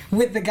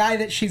with the guy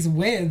that she's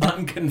with.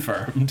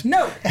 unconfirmed.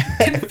 No,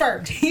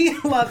 confirmed. He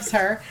loves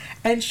her,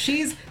 and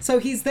he's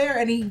there,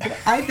 and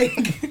I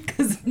think,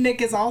 because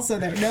Nick is also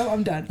there. No,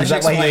 I'm done. I should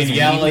that why explain. he's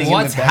Yell weeping? is,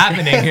 What's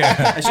happening here?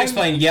 I should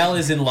explain. Yell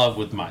is in love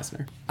with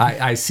Meisner.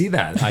 I see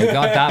that. I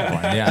got that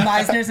one. Yeah.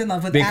 Meisner's in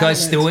love with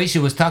Because Adeline. the way she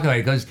was talking about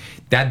it, because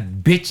that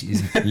bitch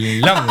is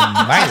loving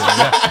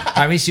Meisner.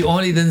 I mean, she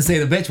only didn't say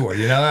the bitch word,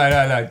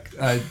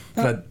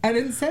 but I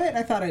didn't say it.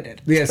 I thought I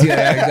did. yes,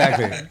 yeah,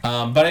 exactly.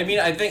 But I mean,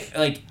 I think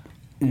like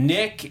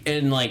Nick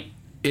and like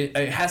it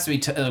has to be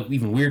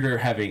even weirder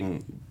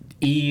having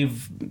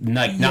Eve,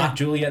 like not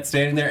Juliet,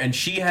 standing there, and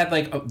she had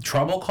like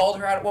Trouble called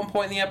her out at one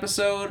point in the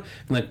episode,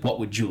 and, like, what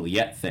would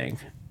Juliet think?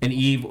 And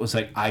Eve was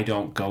like, I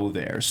don't go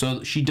there.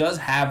 So she does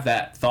have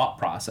that thought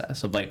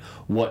process of like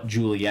what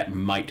Juliet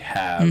might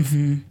have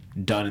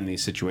done in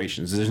these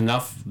situations. There's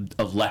enough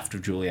left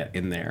of Juliet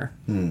in there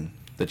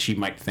that she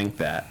might think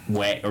that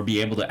way or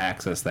be able to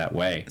access that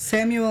way.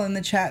 Samuel in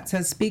the chat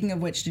says, speaking of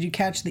which, did you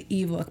catch the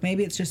Eve look?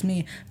 Maybe it's just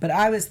me, but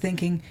I was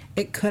thinking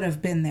it could have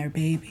been their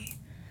baby.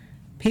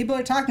 People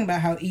are talking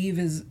about how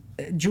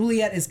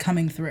Juliet is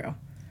coming through,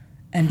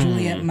 and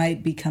Juliet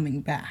might be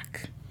coming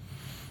back.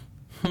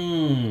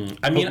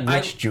 I mean,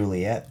 Which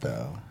Juliet,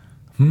 though?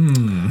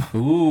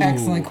 ooh.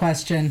 Excellent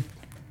question.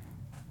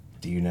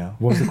 Do you know?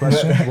 What was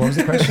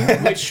the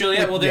question? Which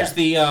Juliet? Well,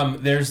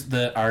 there's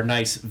our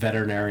nice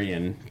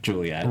veterinarian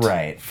Juliet,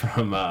 Right.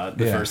 from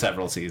the first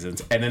several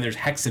seasons, and then there's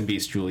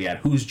Hexenbeast Juliet,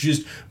 who's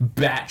just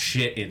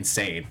batshit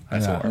insane. I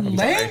swear. I'm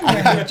sorry.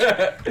 Language.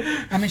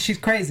 I mean, she's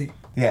crazy.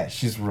 Yeah,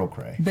 she's real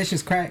cray. Bitch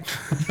is crazy.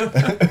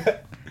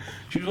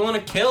 She was willing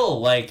to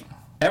kill like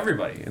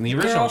everybody in the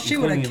original. Girl, she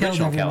would have including the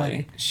killed original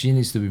everybody. She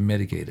needs to be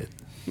medicated.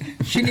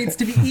 She needs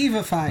to be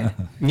Eve-ified.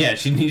 Yeah,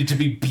 she needed to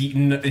be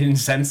beaten and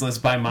senseless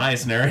by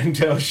Meisner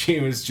until she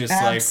was just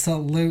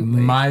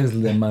Absolutely.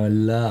 Meisner, my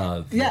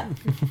love. Yeah,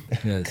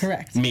 Yes.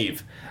 correct. like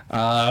Meave.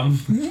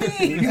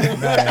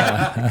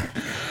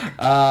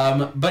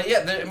 But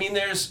yeah, I mean,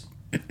 there's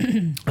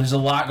a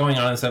lot going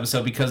on in this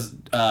episode because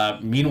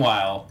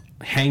meanwhile,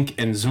 Hank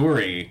and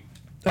Zuri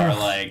are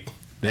like,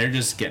 they're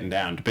just getting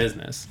down to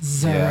business.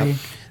 Zuri.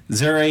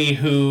 Zuri,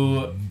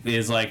 who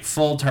is like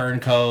full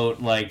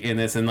turncoat, like in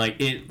this, and like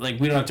it, like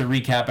we don't have to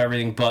recap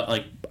everything, but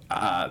like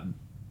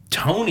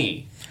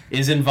Tony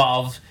is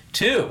involved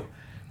too.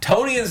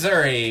 Tony and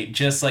Zuri,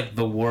 just like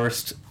the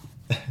worst,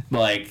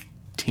 like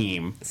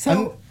team.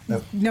 So,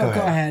 no, go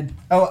ahead.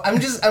 Oh,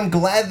 I'm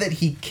glad that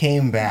he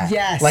came back.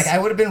 Yes. Like, I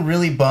would have been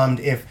really bummed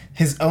if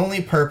his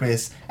only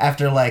purpose,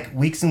 after like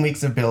weeks and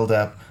weeks of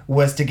buildup,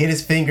 was to get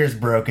his fingers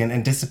broken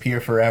and disappear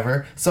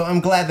forever. So I'm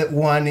glad that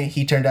 1,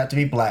 he turned out to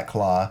be Black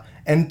Claw,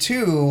 and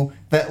 2,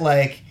 that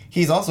like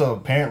he's also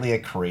apparently a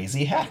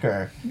crazy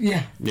hacker.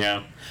 Yeah.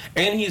 Yeah,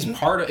 and he's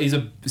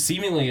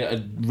seemingly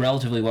a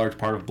relatively large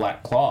part of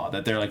Black Claw,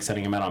 that they're like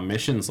sending him out on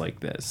missions like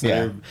this. Yeah.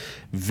 They're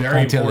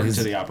very Until important his-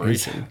 to the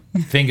operation.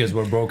 Fingers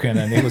were broken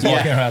and he was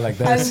walking around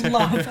like I this.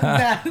 love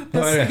that.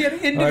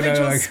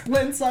 Individual like-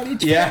 splints on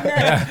each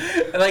Yeah,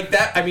 finger. like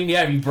that. I mean,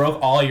 yeah, if you broke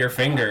all your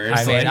fingers,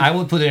 I mean, like, I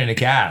would put it in a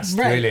cast.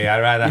 Right. Really,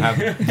 I'd rather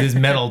have these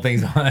metal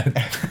things on it.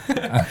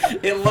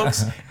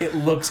 it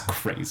looks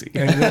crazy.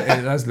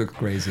 It does look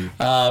crazy.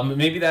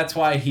 Maybe that's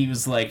why he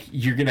was like,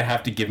 "You're gonna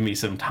have to give me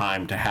some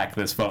time to hack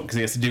this phone," because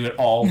he has to do it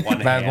all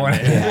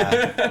one-handed.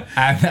 Yeah.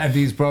 And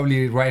he's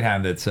probably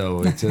right-handed,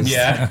 so it just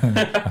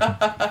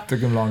took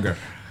him longer.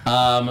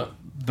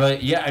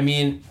 But yeah, I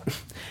mean,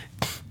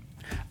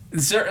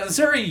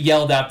 Zuri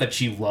yelled out that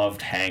she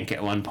loved Hank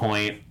at one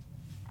point.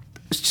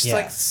 It's just Yeah.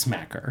 like,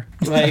 smack her.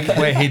 Like,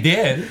 Wait, he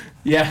did.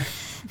 yeah.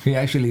 He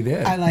actually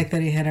did. I like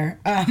that he hit her.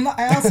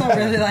 I also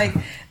really like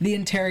the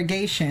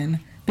interrogation,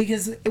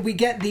 because we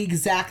get the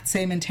exact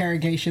same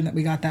interrogation that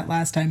we got that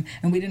last time,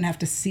 and we didn't have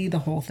to see the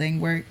whole thing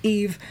where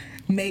Eve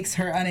makes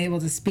her unable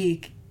to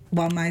speak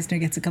while Meisner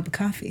gets a cup of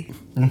coffee.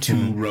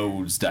 Two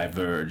roads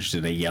diverged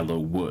in a yellow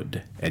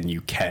wood, and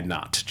you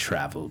cannot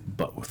travel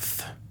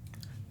both.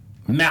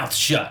 Mouth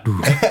shut.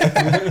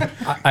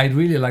 I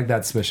really like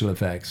that special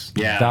effects.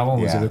 Yeah. That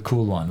one was Yeah. a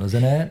cool one,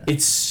 wasn't it?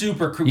 It's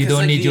super cool. You 'cause,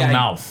 don't like, need the your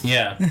mouth.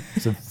 Yeah.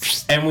 So,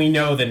 And we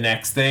know the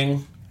next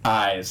thing,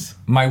 eyes.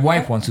 my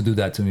wife wants to do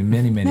that to me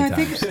many No, I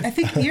times.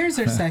 think ears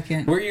are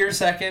second. We're your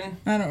second.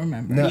 I don't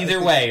remember.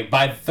 Either way,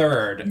 by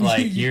third,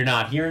 like, you're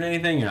not hearing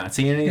anything, you're not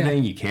seeing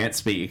anything, you can't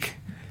speak.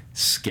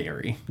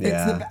 Scary.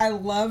 Yeah. I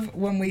love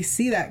when we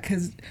see that,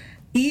 because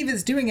Eve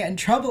is doing it and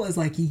Trouble is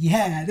like,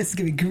 yeah, this is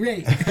going to be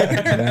great.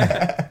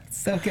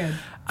 So good.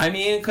 I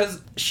mean,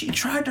 because she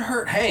tried to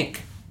hurt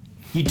Hank.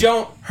 You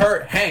don't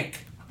hurt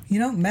Hank. You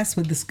don't mess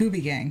with the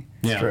Scooby Gang.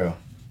 Yeah. True.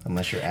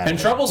 Unless you're at And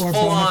it. Trouble's Or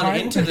full on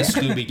Bonaparte. into the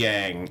Scooby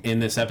Gang in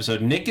this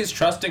episode. Nick is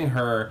trusting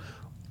her,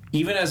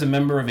 even as a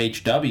member of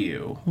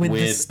HW, With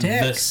the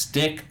stick. the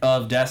stick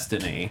of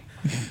destiny.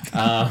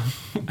 I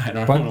don't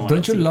know. But what don't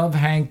else you to- love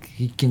Hank?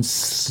 He can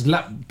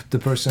slap the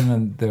person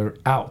and they're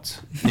out.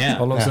 Yeah.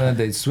 All of a sudden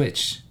they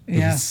switch.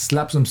 Yeah. He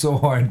slaps them so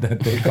hard that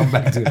they come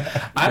back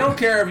to. I don't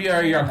care if you're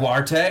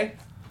Jaguarte.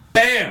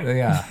 Bam!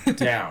 Yeah.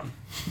 Down.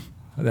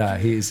 Yeah.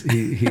 He's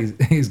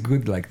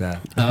good like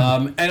that.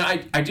 And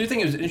I do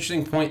think it was an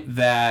interesting point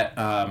that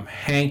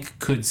Hank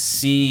could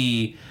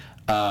see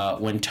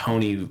when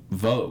Tony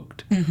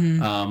vogued,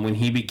 when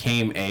he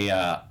became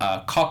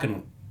a cock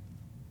and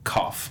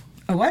cough.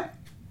 A what?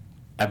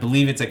 I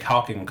believe it's a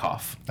cock and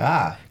cough.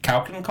 Ah.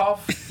 Cock and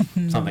cough?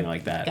 Something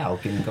like that.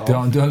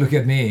 Don't look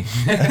at me.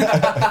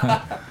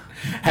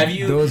 Have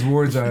you Those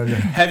words are.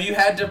 have you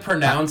had to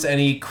pronounce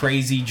any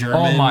crazy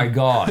German? Oh my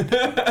god.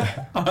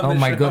 Oh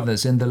my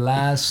goodness. In the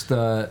last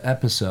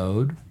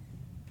episode,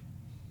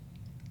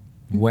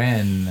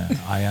 when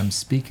I am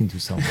speaking to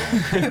someone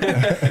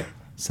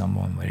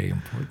very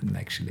important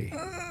actually,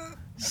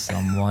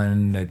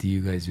 someone that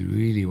you guys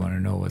really want to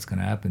know what's going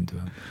to happen to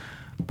him.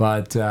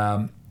 But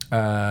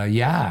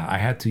yeah, I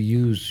had to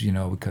use,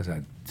 because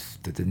I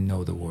didn't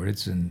know the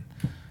words, and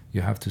you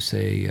have to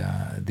say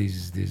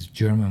these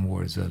German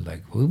words are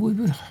like,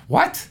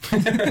 what?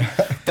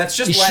 That's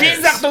just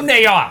letters.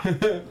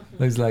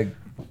 It's like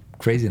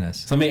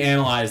craziness. So let me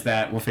analyze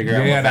that. We'll figure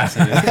out Yeah, what that's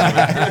in it.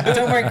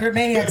 Don't worry,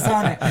 Grimaniac's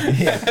on it.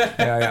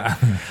 Yeah.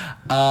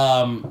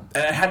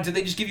 Did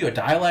they just give you a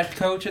dialect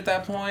coach at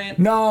that point?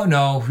 No,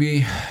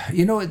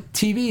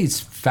 TV is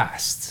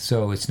fast,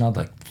 so it's not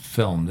like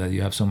film that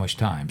you have so much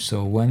time.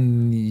 So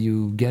when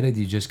you get it,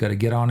 you just got to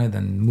get on it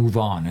and move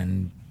on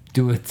and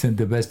do it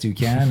the best you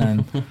can,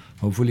 and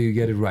hopefully you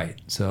get it right.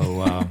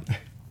 So,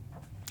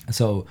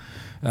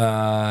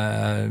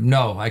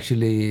 no,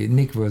 actually,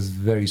 Nick was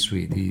very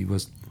sweet. He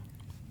was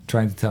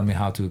trying to tell me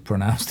how to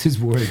pronounce these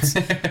words.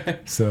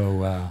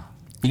 So.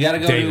 You got to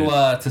go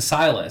David. to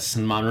Silas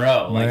and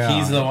Monroe. Like Yeah.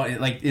 he's the one.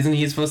 Like, isn't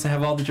he supposed to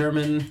have all the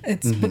German?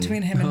 It's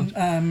between him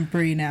and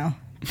Brie now.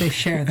 They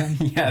share them.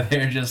 Yeah,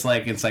 they're just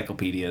like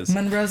encyclopedias.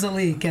 Monroe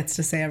Lee gets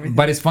to say everything.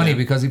 But it's funny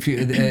because if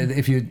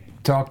you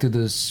talk to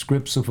the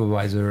script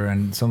supervisor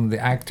and some of the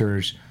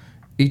actors,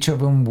 each of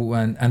them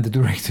and the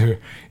director,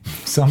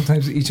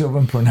 sometimes each of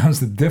them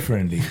pronounce it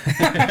differently.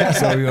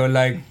 So you're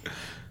like,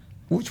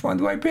 which one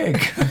do I pick?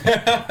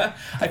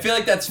 I feel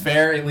like that's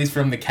fair, at least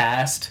from the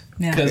cast,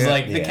 Yeah. because Yeah.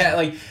 like the cat,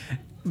 like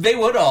they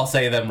would all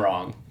say them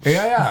wrong.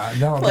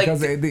 No, Like-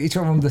 because each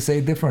of them they say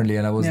it differently,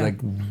 and I was Yeah. like,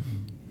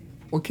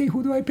 okay,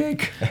 who do I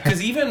pick?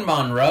 Because even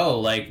Monroe,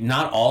 like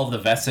not all of the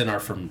Wesen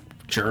are from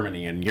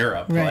Germany and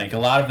Europe. Right. Like a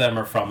lot of them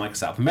are from like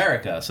South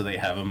America, so they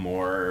have a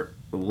more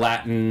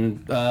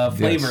Latin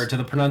flavor Yes. to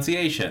the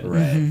pronunciation.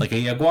 Right. Like a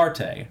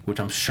Jaguarte, which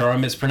I'm sure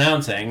I'm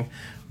mispronouncing,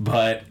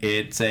 but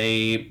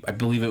I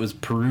believe it was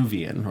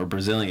Peruvian or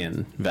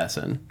Brazilian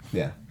Wesen.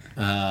 Yeah.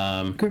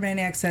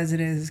 Grimaniac says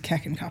it is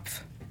Keckenkopf.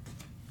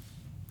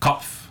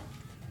 Kopf.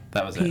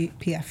 That was it.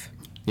 PF.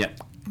 Yep.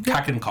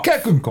 Kakenkopf.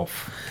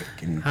 Keckenkopf.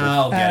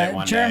 I'll get it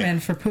one German day.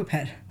 for poop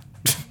head.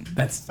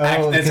 That's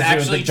Oh, because it was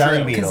actually the dung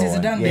true. beetle. Because he's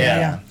a dung one. beetle,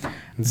 Yeah. yeah.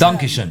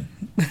 Dankeschön.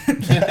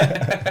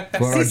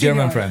 For our Si,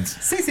 German senor. friends.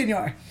 Si,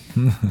 senor.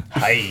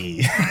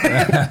 Hi.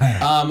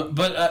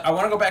 But I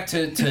want to go back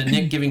to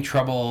Nick giving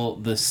Trouble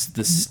the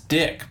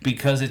stick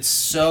because it's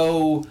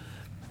so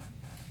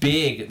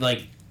big.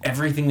 Like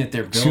everything that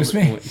they're building. Excuse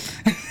me?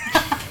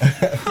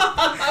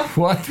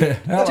 What the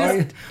hell are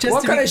you? just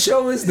What to kind be- of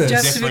show is this?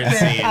 Just to be Different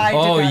clear, scene. I did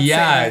Oh not say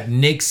yeah, it.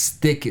 Nick's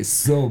stick is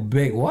so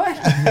big. What?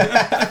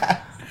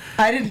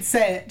 I didn't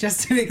say it,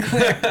 just to be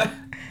clear.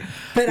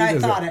 But I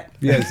thought it.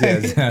 Yes.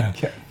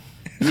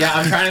 Yeah,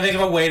 I'm trying to think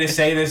of a way to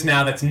say this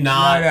now that's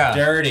not Yeah.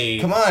 dirty.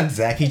 Come on,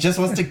 Zach. He just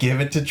wants to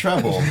give it to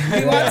Trouble.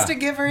 He wants to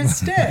give her his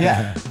stick.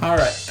 Yeah. All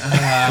right.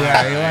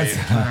 Yeah, he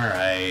wants- All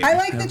right. I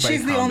like that Everybody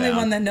she's the calm only down.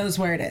 one that knows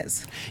where it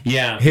is.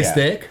 Yeah. His Yeah.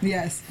 stick?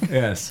 Yes.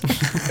 Yes.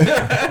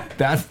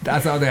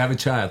 That's how they have a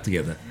child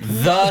together.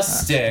 The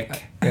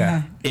stick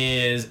Yeah.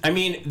 is. I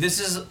mean, this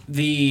is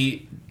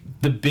the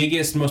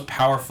biggest, most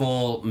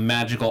powerful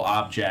magical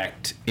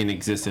object in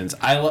existence.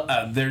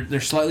 They're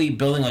slightly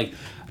building like.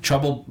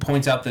 Trouble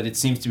points out that it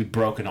seems to be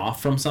broken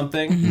off from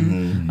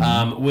something,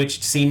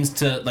 which seems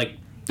to like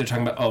they're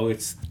talking about.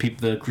 It's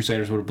people. The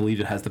Crusaders would have believed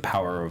it has the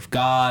power of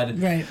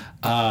God. Right.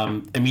 I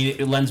mean,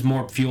 it lends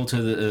more fuel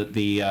to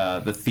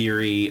the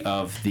theory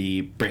of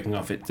the breaking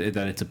off it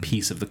that it's a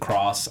piece of the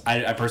cross.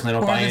 I personally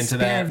don't Or buy the into Spear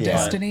that. of but-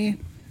 Destiny.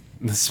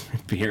 The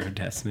Spear of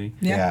Destiny.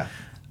 Yeah.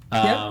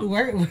 Yep,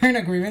 we're in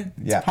agreement.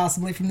 yeah. It's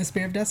possibly from the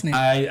Spear of Destiny.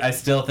 I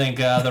still think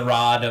the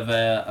rod of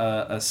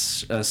a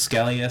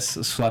Scellius,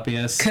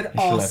 Asclepius. Could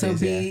also Schleppies,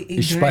 be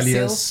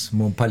Yggdrasil. Ispalius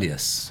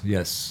Montpalius.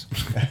 Yes.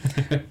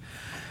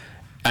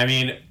 I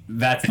mean,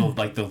 that's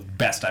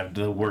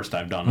the worst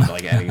I've done with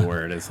like any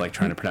word is like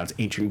trying to pronounce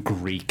ancient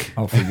Greek.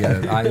 Oh,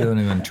 forget it. I don't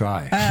even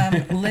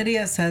try.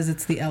 Lydia says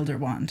it's the Elder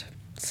Wand.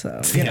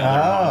 So,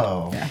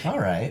 Oh. All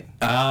right.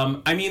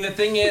 I mean, the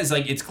thing is,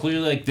 like, it's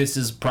clearly like this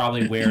is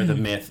probably where the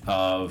myth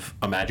of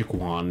a magic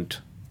wand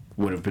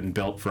would have been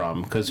built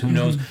from, because who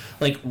knows?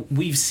 Like,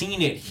 we've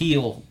seen it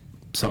heal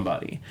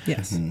somebody.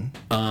 yes.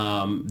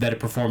 That it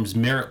performs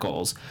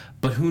miracles,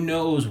 but who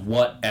knows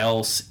what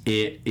else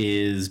it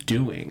is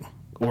doing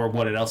or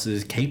what it else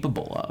is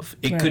capable of.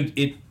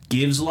 It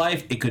gives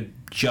life. It could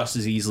just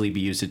as easily be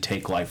used to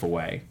take life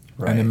away.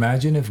 And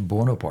imagine if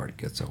Bonaparte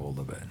gets a hold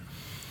of it.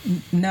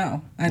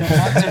 No, I don't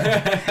want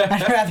to.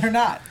 I'd rather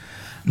not.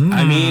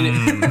 I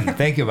mean,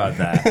 Think about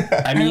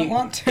that. I mean, don't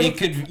want to. you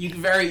could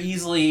very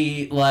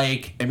easily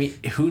like. I mean,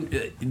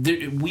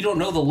 we don't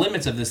know the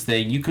limits of this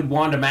thing. You could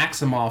Wanda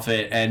Maximoff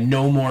it and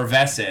no more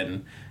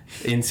Vessin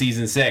in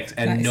season 6,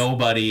 and Nice.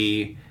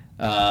 nobody.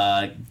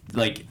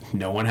 Like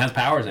no one has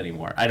powers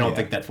anymore. I don't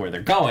think that's where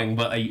they're going,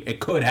 but it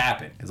could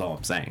happen. Is all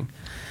I'm saying.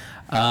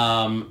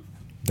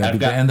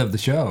 That'd be the end of the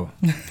show.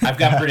 I've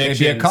got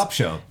predictions. It'd be a cop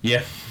show.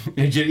 Yeah,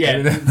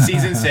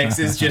 Season 6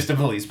 is just a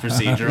police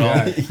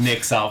procedural.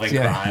 Nick solving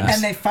Yeah. crimes.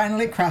 And they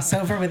finally cross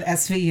over with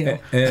SVU.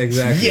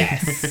 Exactly.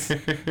 Yes.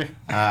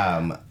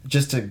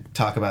 Just to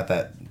talk about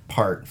that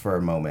part for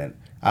a moment.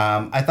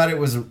 I thought it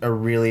was a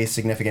really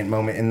significant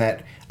moment in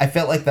that I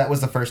felt like that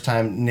was the first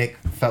time Nick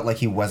felt like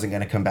he wasn't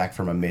going to come back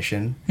from a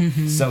mission.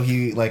 So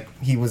he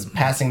was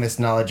passing this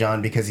knowledge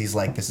on because he's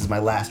like, this is my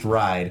last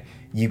ride.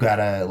 You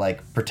gotta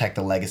like protect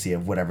the legacy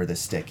of whatever this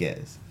stick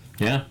is.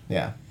 Yeah.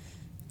 Yeah.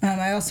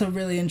 I also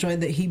really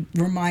enjoyed that he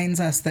reminds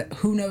us that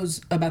who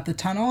knows about the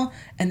tunnel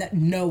and that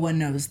no one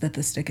knows that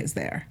the stick is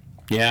there,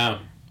 Yeah.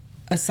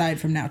 aside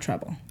from Now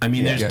Trouble. I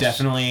mean, there's Yes.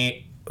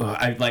 definitely.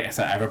 Like I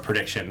said, I have a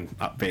prediction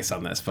based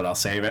on this, but I'll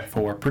save it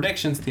for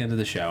predictions at the end of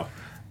the show.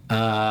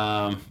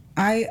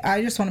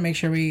 I just want to make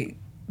sure we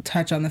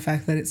touch on the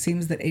fact that it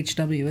seems that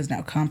HW is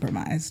now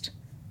compromised.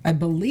 I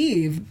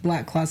believe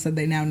Black Claw said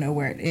they now know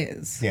where it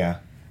is. Yeah.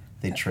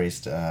 They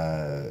traced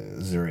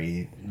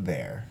Zuri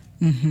there.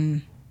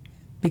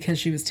 Because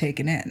she was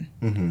taken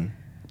in.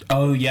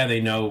 Oh yeah,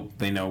 they know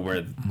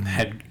where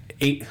head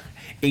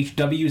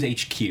HW's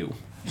HQ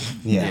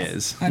Yeah.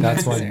 is.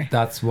 Unnecessary.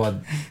 That's what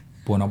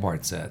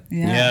Bonaparte said.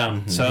 Yeah.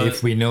 So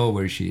If we know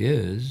where she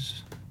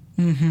is,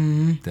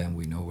 then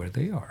we know where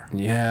they are.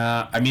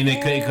 yeah, I mean,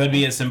 it could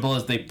be as simple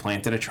as they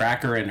planted a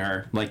tracker in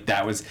her. Like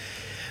that was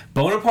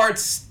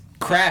Bonaparte's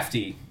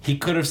crafty. He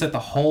could have set the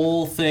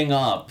whole thing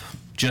up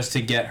just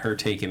to get her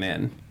taken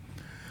in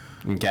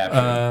and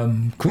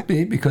captured. Could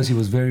be because he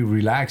was very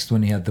relaxed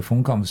when he had the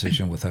phone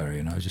conversation with her.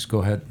 You know, just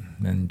go ahead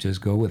and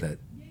just go with it.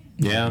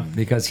 Yeah.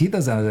 Because he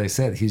doesn't, as I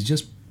said, he's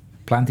just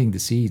planting the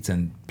seeds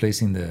and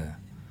placing the,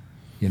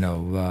 you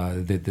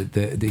know,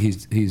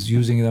 he's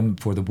using them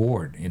for the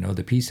board. You know,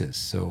 the pieces.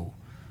 So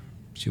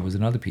she was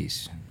another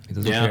piece. He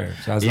doesn't Yeah. care.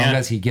 So as long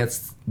as he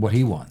gets what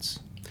he wants.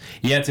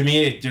 Yeah, to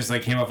me, it just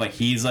like came off like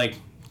he's like,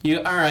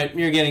 all right,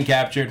 you're getting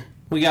captured.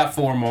 We got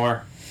 4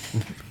 more.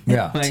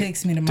 Yeah. Like,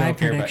 Takes me to my don't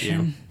care about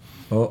you.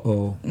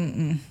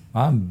 prediction.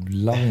 I'm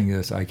loving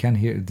this. I can't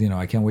hear. You know,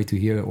 I can't wait to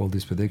hear all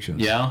these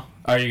predictions. Yeah.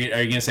 Are you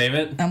gonna save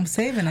it? I'm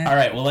saving it. All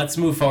right. Well, let's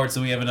move forward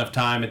so we have enough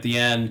time at the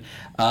end.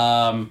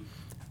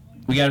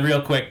 We got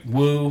real quick.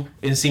 Wu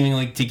is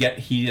seemingly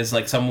he is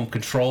like someone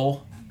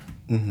control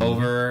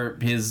over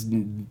his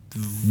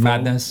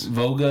Madness.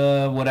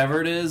 Voga,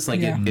 whatever it is. Like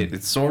Yeah.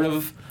 it's sort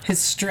of His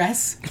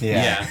stress.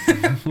 yeah.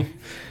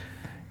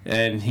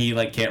 And he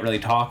like can't really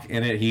talk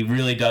in it. He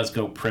really does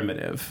go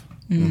primitive.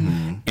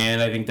 And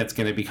I think that's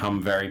going to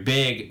become very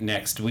big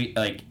next week,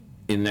 like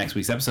in next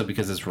week's episode,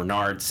 because as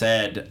Renard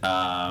said,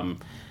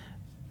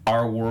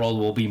 our world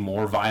will be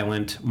more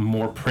violent,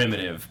 more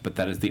primitive, but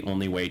that is the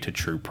only way to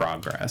true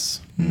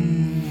progress.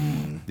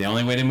 The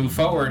only way to move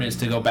forward is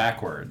to go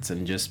backwards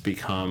and just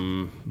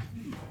become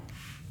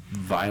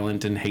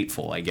violent and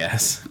hateful, I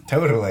guess.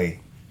 Totally.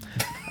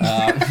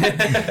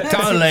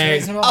 Totally.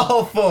 Reasonable.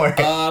 All for it.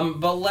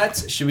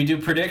 But should we do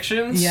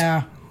predictions?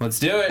 Yeah, Let's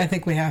do it. I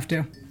think we have to.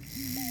 And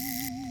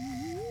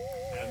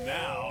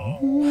now,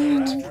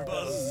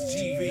 AfterBuzz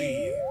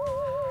TV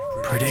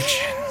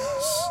Predictions.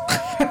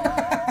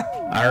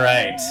 All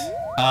right.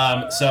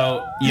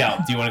 So,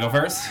 yeah, do you want to go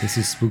first? This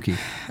is spooky. Go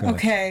ahead.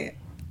 Okay,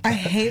 I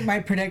hate my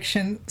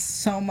prediction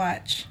so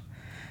much,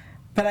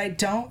 but I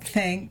don't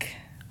think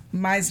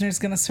Meisner's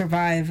going to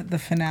survive the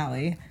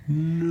finale.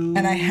 No.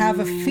 And I have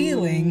a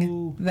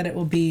feeling that it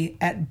will be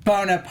at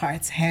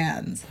Bonaparte's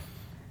hands.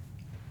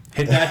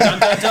 Hit that dun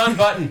dun dun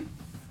button.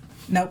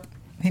 Nope,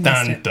 he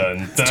missed it.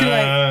 It's too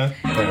late.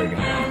 There we go.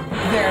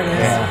 There it is.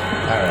 Yeah.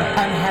 All right.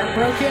 I'm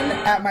heartbroken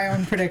at my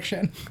own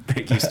prediction.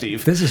 Thank you,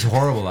 Steve. This is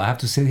horrible. I have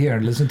to sit here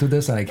and listen to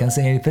this, and I can't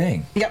say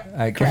anything. Yep, I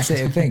can't correct. say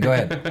anything. Go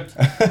ahead.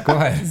 Go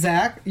ahead.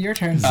 Zach, your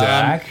turn.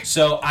 Zach.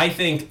 So I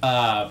think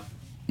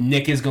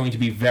Nick is going to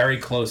be very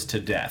close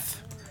to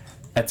death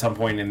at some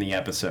point in the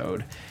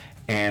episode,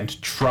 and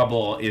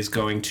Trouble is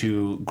going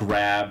to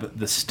grab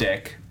the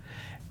stick,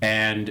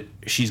 and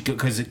she's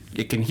because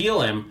it can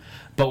heal him.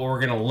 But what we're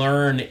going to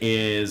learn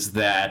is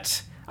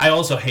that I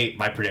also hate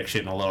my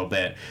prediction a little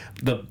bit.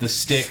 The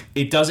stick,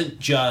 it doesn't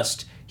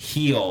just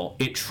heal,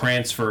 it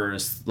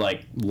transfers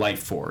like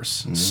life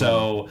force.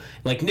 So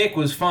like Nick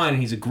was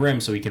fine, he's a Grimm,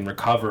 so he can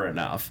recover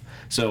enough.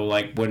 So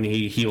like when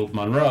he healed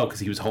Monroe, because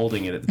he was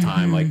holding it at the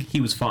time, like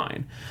he was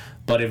fine.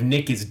 But if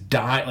Nick is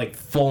like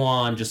full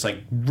on just like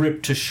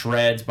ripped to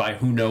shreds by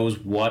who knows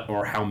what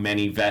or how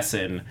many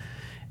Vessin,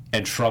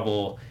 and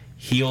Trouble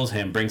heals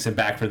him, brings him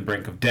back from the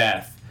brink of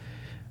death,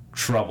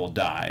 Trouble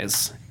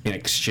dies in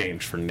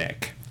exchange for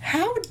Nick.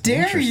 How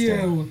dare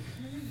you?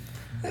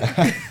 Do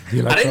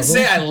you like I didn't Trouble?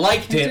 say I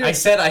liked it. do. I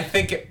said I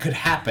think it could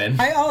happen.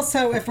 I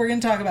also, if we're going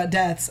to talk about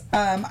deaths,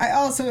 I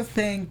also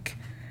think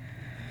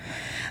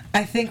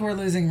we're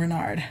losing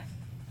Renard.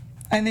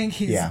 I think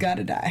he's Yeah. got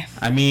to die.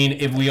 I mean,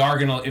 if we are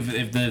gonna,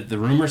 if the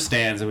rumor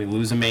stands and we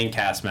lose a main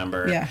cast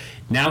member, Yeah.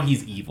 now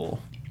he's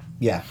evil.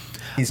 Yeah.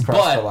 He's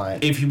crossed the line.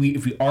 But if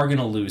we are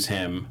gonna lose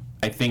him,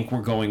 I think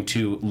we're going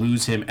to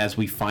lose him as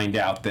we find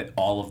out that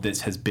all of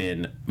this has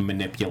been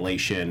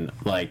manipulation,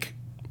 like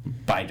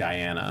by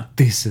Diana.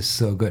 This is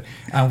so good.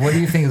 And what do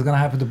you think is going to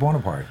happen to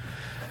Bonaparte?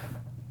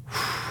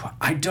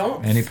 I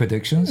don't. Any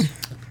predictions?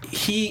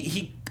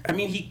 I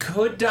mean, he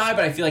could die,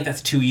 but I feel like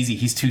that's too easy.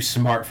 He's too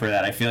smart for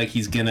that. I feel like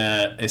he's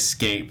gonna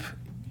escape.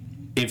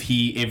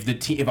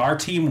 If our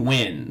team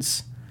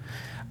wins,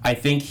 I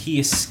think he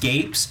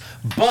escapes.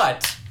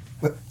 But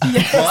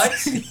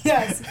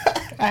Yes.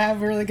 I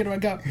have a really good one.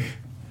 Go.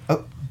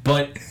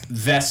 but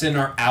Vessin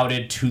are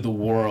outed to the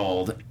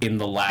world in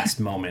the last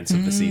moments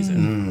of the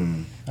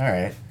season. All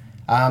right.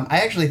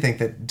 I actually think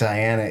that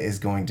Diana is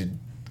going to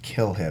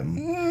kill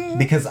him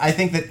because I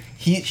think that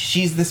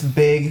she's this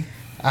big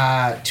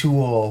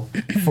tool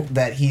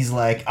that he's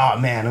like, oh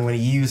man, I'm going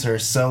to use her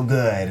so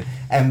good,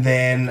 and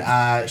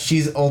then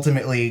he's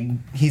ultimately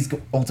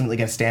going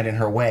to stand in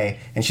her way,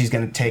 and she's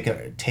going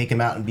to take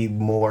him out and be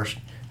more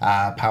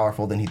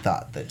powerful than he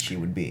thought that she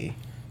would be.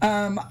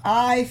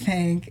 I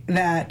think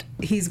that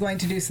he's going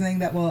to do something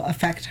that will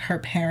affect her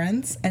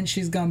parents, and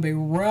she's going to be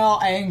real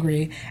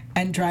angry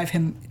and drive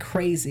him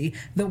crazy.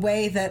 The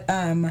way that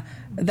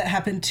that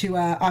happened to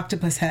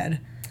Octopus Head,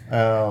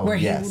 where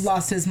he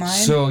lost his mind.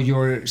 So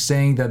you're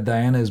saying that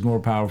Diana is more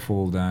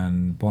powerful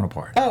than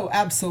Bonaparte? Oh,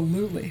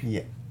 absolutely.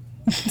 Yeah.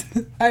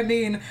 I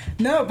mean,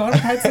 no,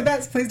 Bonaparte's the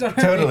best. Please don't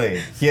hurt me.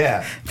 Totally.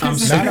 Yeah. I'm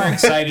super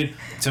excited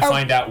to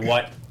find out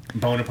what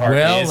Bonaparte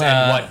Well, is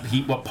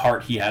and what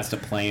part he has to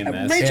play in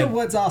this. Rachel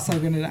Wood's also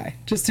going to die,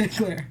 just to be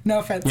clear. No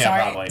offense. Yeah,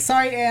 Sorry. probably.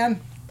 Sorry,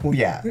 Anne. Well,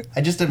 yeah. I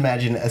just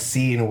imagine a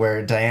scene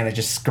where Diana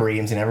just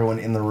screams and everyone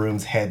in the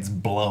room's heads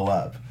blow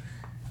up.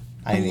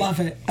 I love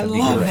it. I that'd be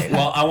love great. it.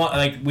 Well, I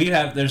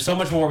want there's so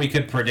much more we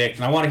could predict,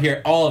 and I want to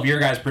hear all of your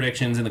guys'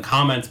 predictions in the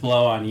comments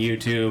below on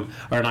YouTube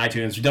or on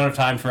iTunes. We don't have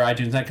time for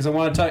iTunes tonight because I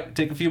want to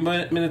take a few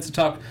minutes to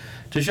talk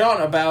to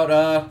Sean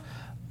about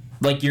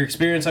like your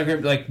experience on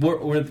Grimm. Like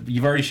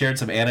you've already shared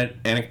some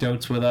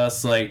anecdotes with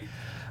us. Like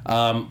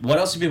what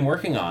else have you been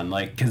working on?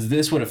 Like because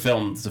this would have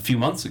filmed a few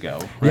months ago.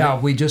 Right? Yeah,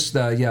 we just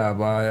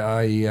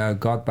I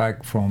got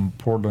back from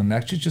Portland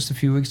actually just a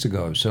few weeks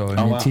ago. So I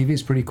mean, wow. TV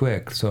is pretty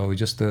quick. So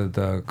just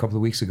a couple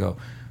of weeks ago,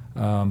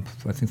 I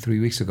think 3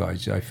 weeks ago,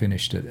 I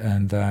finished it,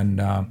 and then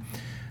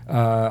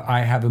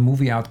I have a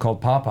movie out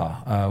called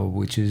Papa,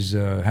 which is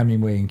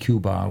Hemingway in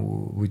Cuba,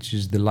 which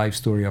is the life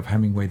story of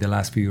Hemingway, the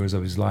last few years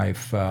of his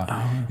life.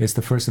 It's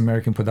the first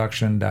American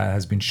production that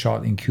has been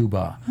shot in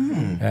Cuba.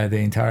 The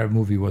entire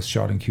movie was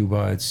shot in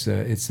Cuba. It's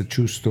a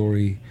true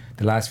story.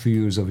 The last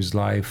few years of his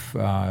life,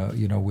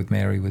 with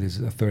Mary, with his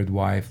third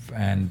wife,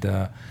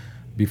 and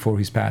before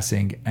his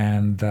passing.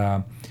 And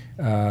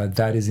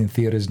that is in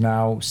theaters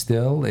now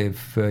still.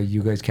 If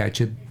you guys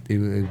catch it, it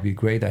would be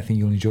great. I think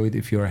you'll enjoy it.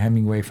 If you're a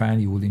Hemingway fan,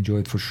 you will enjoy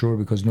it for sure,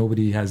 because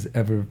nobody has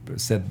ever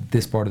said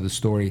this part of the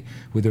story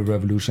with the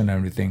revolution and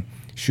everything.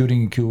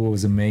 Shooting in Cuba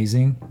was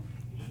amazing.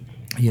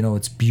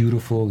 It's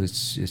beautiful.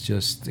 It's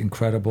just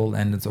incredible.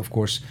 And it's, of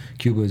course,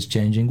 Cuba is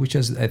changing, which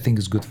I think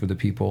is good for the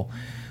people.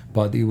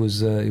 But it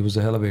was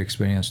a hell of an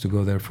experience to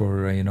go there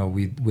for,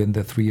 we went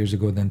there 3 years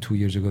ago, then 2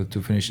 years ago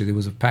to finish it. It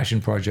was a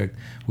passion project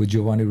with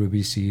Giovanni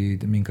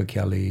Ribisi, Minka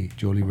Kelly,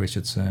 Jolie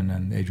Richardson,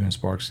 and Adrian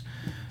Sparks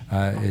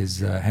is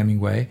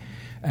Hemingway.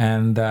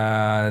 And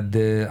I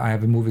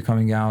have a movie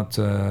coming out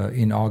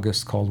in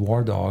August called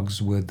War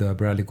Dogs with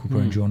Bradley Cooper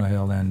and Jonah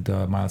Hill and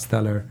Miles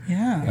Teller.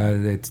 Yeah.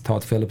 It's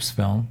Todd Phillips'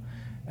 film.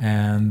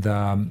 And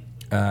I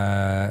don't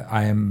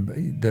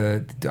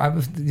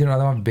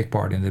have a big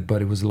part in it,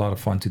 but it was a lot of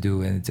fun to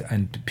do,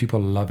 and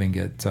people are loving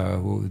it.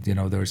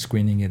 They're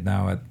screening it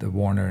now at the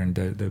Warner, and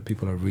the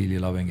people are really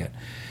loving it.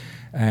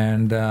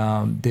 And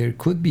there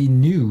could be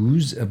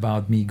news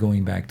about me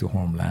going back to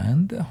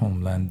Homeland.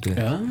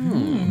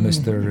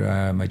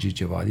 Mr. Majid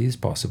Javadi is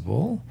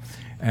possible,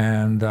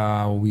 and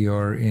we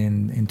are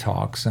in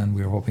talks, and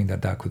we're hoping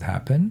that could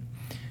happen.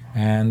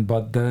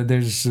 But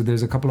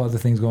there's a couple other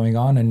things going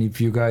on, and if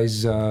you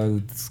guys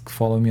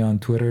follow me on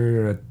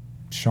Twitter at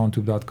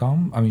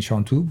SeanTube.com,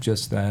 SeanTube,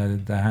 just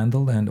the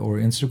handle, or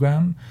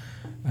Instagram,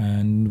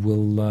 and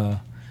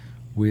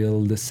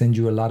we'll send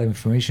you a lot of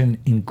information,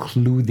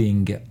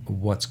 including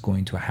what's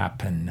going to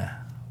happen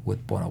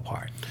with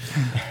Bonaparte.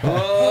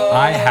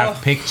 I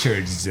have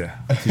pictures to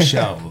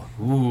show.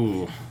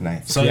 Ooh,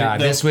 Nice. So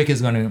this week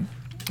is gonna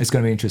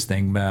be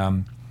interesting.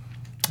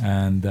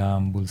 And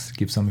we'll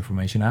give some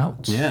information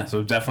out. Yeah,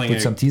 so definitely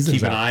Put some teasers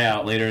keep an out. eye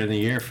out later in the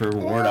year for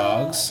War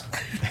Dogs.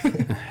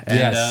 And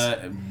Yes.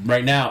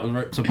 right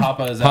now, so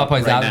Papa is Papa out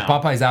is right out. now.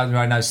 Papa is out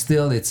right now.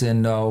 Still, it's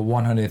in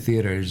 100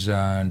 theaters,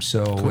 and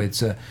so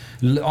it's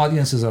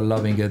audiences are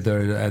loving it.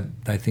 They're at,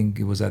 I think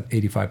it was at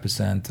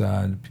 85%.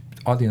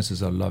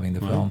 Audiences are loving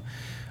the film.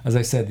 As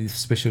I said,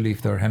 especially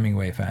if they're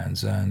Hemingway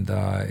fans, and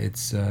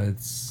it's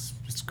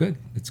good.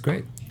 It's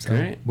great. So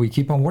Great. we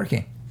keep on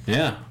working.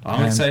 Yeah, I'm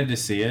And- excited to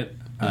see it.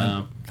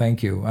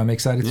 Thank you. I'm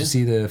excited to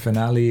see the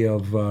finale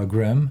of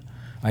Grimm.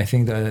 I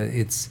think that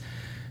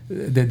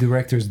the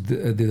directors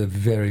did a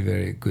very,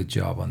 very good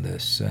job on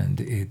this, and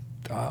it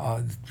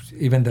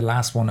even the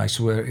last one. I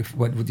swear,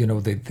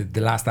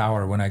 the last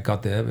hour when I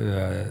got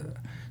the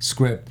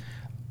script,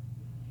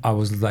 I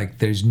was like,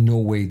 there's no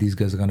way these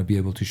guys are going to be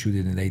able to shoot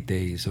it in 8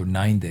 days or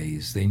 9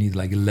 days. They need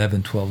like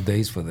 11, 12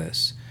 days for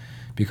this,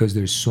 because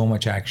there's so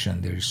much action.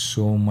 There's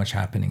so much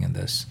happening in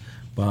this,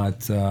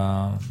 but.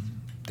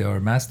 They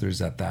are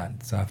masters at that.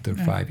 It's after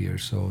 5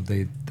 years, so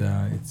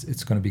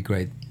it's going to be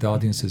great. The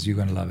audiences, you're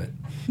going to love it.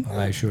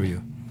 I assure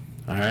you.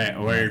 All right,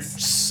 we're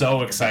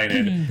so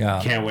excited. Yeah.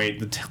 Can't wait.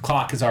 The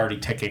clock is already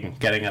ticking,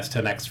 getting us to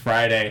next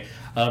Friday.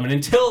 And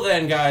until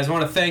then, guys, I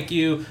want to thank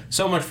you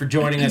so much for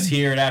joining us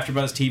here at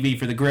AfterBuzz TV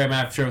for the Grimm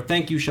After Show.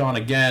 Thank you, Sean,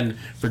 again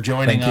for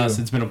joining Thank us.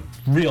 you. It's been a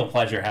real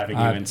pleasure having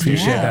you I in appreciate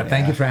studio. that.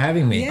 Thank you for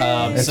having me.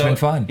 It's been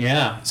fun.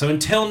 Yeah. So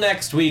until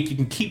next week, you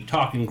can keep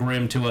talking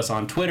Grimm to us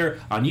on Twitter,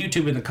 on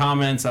YouTube in the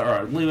comments,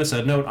 or leave us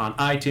a note on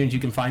iTunes. You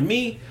can find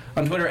me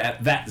on Twitter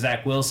at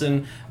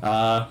 @ZachWilson.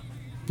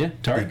 Yeah, You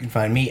Tari. can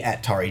find me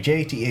at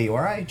TariJ,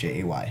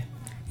 TAURIJAY.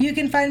 You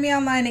can find me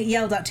online at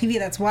Yale.tv.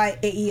 That's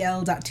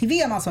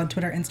YAEL.tv. I'm also on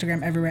Twitter,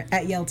 Instagram, everywhere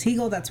at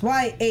YaelTeagle. That's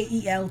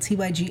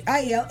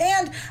YAELTYGIEL.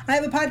 And I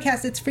have a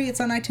podcast. It's free.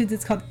 It's on iTunes.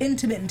 It's called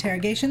Intimate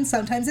Interrogation.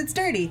 Sometimes it's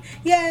dirty.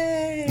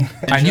 Yay!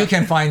 And you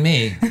can find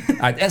me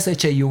at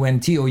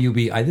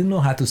SHAUNTOUB. I didn't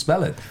know how to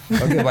spell it.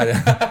 Okay, but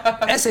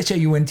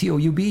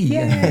SHAUNTOUB.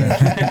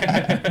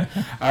 Yay!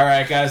 All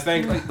right, guys.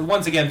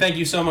 Once again, thank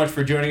you so much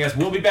for joining us.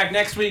 We'll be back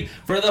next week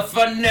for the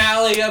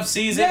finale of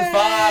season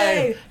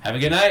Yay! 5. Have a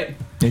good night.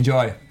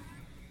 Enjoy.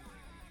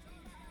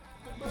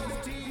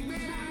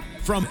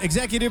 From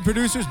executive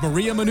producers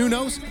Maria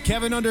Menounos,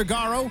 Kevin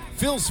Undergaro,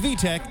 Phil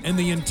Svitek, and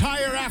the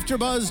entire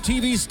AfterBuzz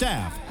TV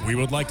staff, we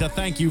would like to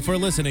thank you for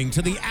listening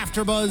to the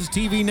AfterBuzz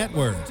TV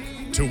network.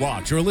 To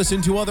watch or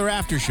listen to other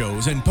after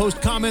shows and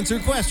post comments or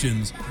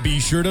questions, be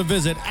sure to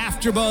visit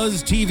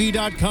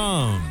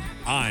AfterBuzzTV.com.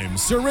 I'm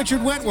Sir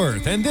Richard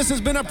Wentworth, and this has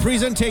been a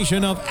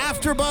presentation of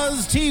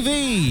AfterBuzz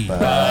TV.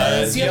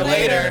 Buzz you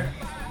later.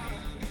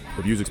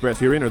 The views expressed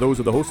herein are those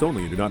of the hosts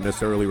only and do not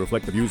necessarily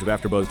reflect the views of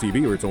AfterBuzz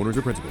TV or its owners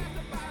or principals.